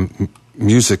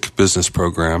music business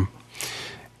program,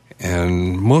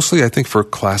 and mostly I think for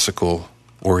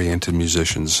classical-oriented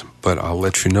musicians. But I'll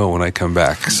let you know when I come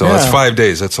back. So Yeah. It's 5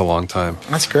 days. That's a long time.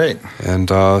 That's great. And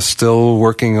still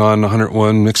working on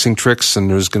 101 mixing tricks, and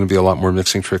there's going to be a lot more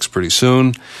mixing tricks pretty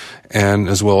soon, and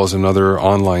as well as another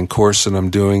online course that I'm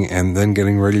doing, and then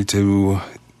getting ready to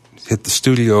hit the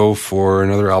studio for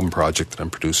another album project that I'm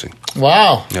producing.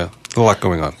 Wow. Yeah, a lot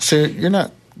going on. So you're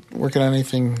not working on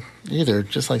anything either,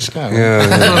 just like Scott. Right?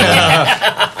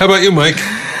 Yeah. How about you, Mike?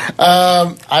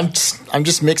 I'm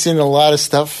just mixing a lot of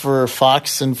stuff for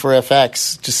Fox and for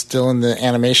FX. Just still in the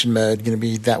animation mode. Going to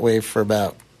be that way for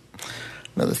about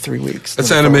another 3 weeks. That's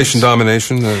Then animation forwards.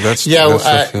 domination. That's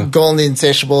Golden the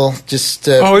Insatiable. Just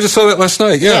I just saw that last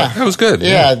night. Yeah, that was good.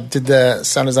 Yeah, did the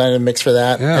sound design and mix for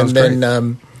that, Yeah, it was and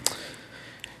then great.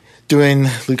 Doing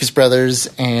Lucas Brothers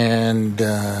and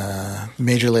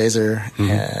Major Lazer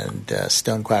and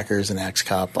Stone Quackers and Axe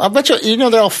Cop. A bunch of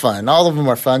they're all fun. All of them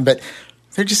are fun, but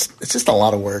it's just a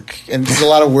lot of work, and it's a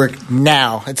lot of work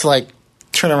now. It's like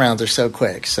turnarounds are so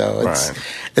quick, so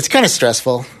it's kind of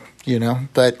stressful,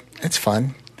 but it's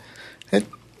fun.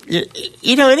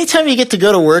 Anytime you get to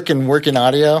go to work and work in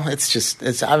audio,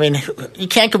 you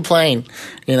can't complain.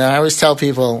 I always tell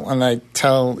people, and I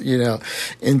tell,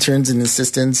 interns and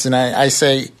assistants, and I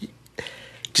say,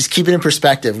 just keep it in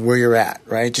perspective where you're at,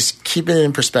 right? Just keep it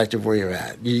in perspective where you're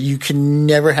at. You can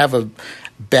never have a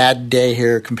bad day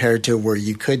here compared to where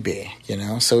you could be,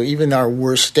 So even our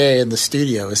worst day in the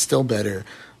studio is still better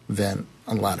than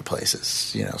a lot of places,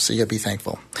 so you got to be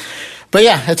thankful. But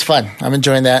yeah, it's fun. I'm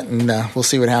enjoying that, and we'll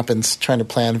see what happens. Trying to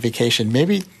plan a vacation,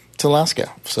 maybe to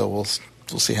Alaska. So we'll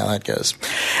see how that goes.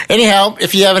 Anyhow,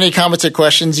 if you have any comments or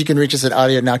questions, you can reach us at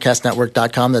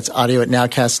audio@nowcastnetwork.com. That's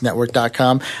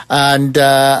audio@nowcastnetwork.com. And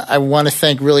I want to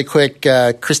thank really quick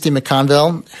Christy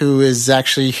McConville, who is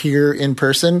actually here in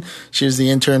person. She was the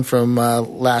intern from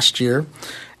last year.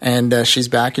 And she's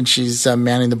back, and she's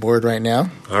manning the board right now.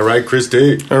 All right,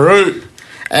 Christy. All right.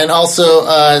 And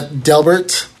also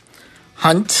Delbert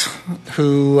Hunt,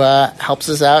 who helps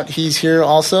us out. He's here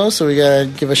also, so we got to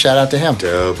give a shout out to him.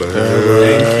 Delbert.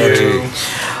 Thank you.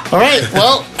 All right.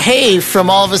 Well, hey,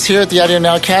 from all of us here at the Audio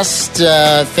Nowcast,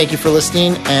 thank you for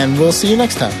listening, and we'll see you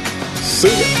next time. See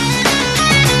ya.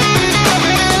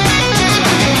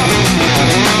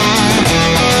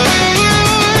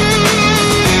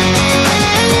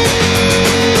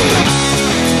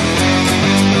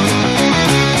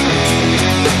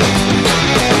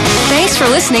 For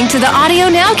listening to the Audio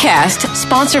Nowcast,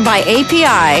 sponsored by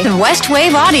API and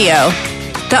Westwave Audio.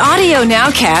 The Audio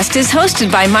Nowcast is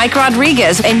hosted by Mike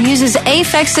Rodriguez and uses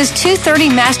Apex's 230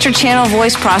 Master Channel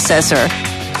voice processor.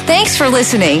 Thanks for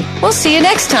listening. We'll see you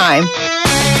next time.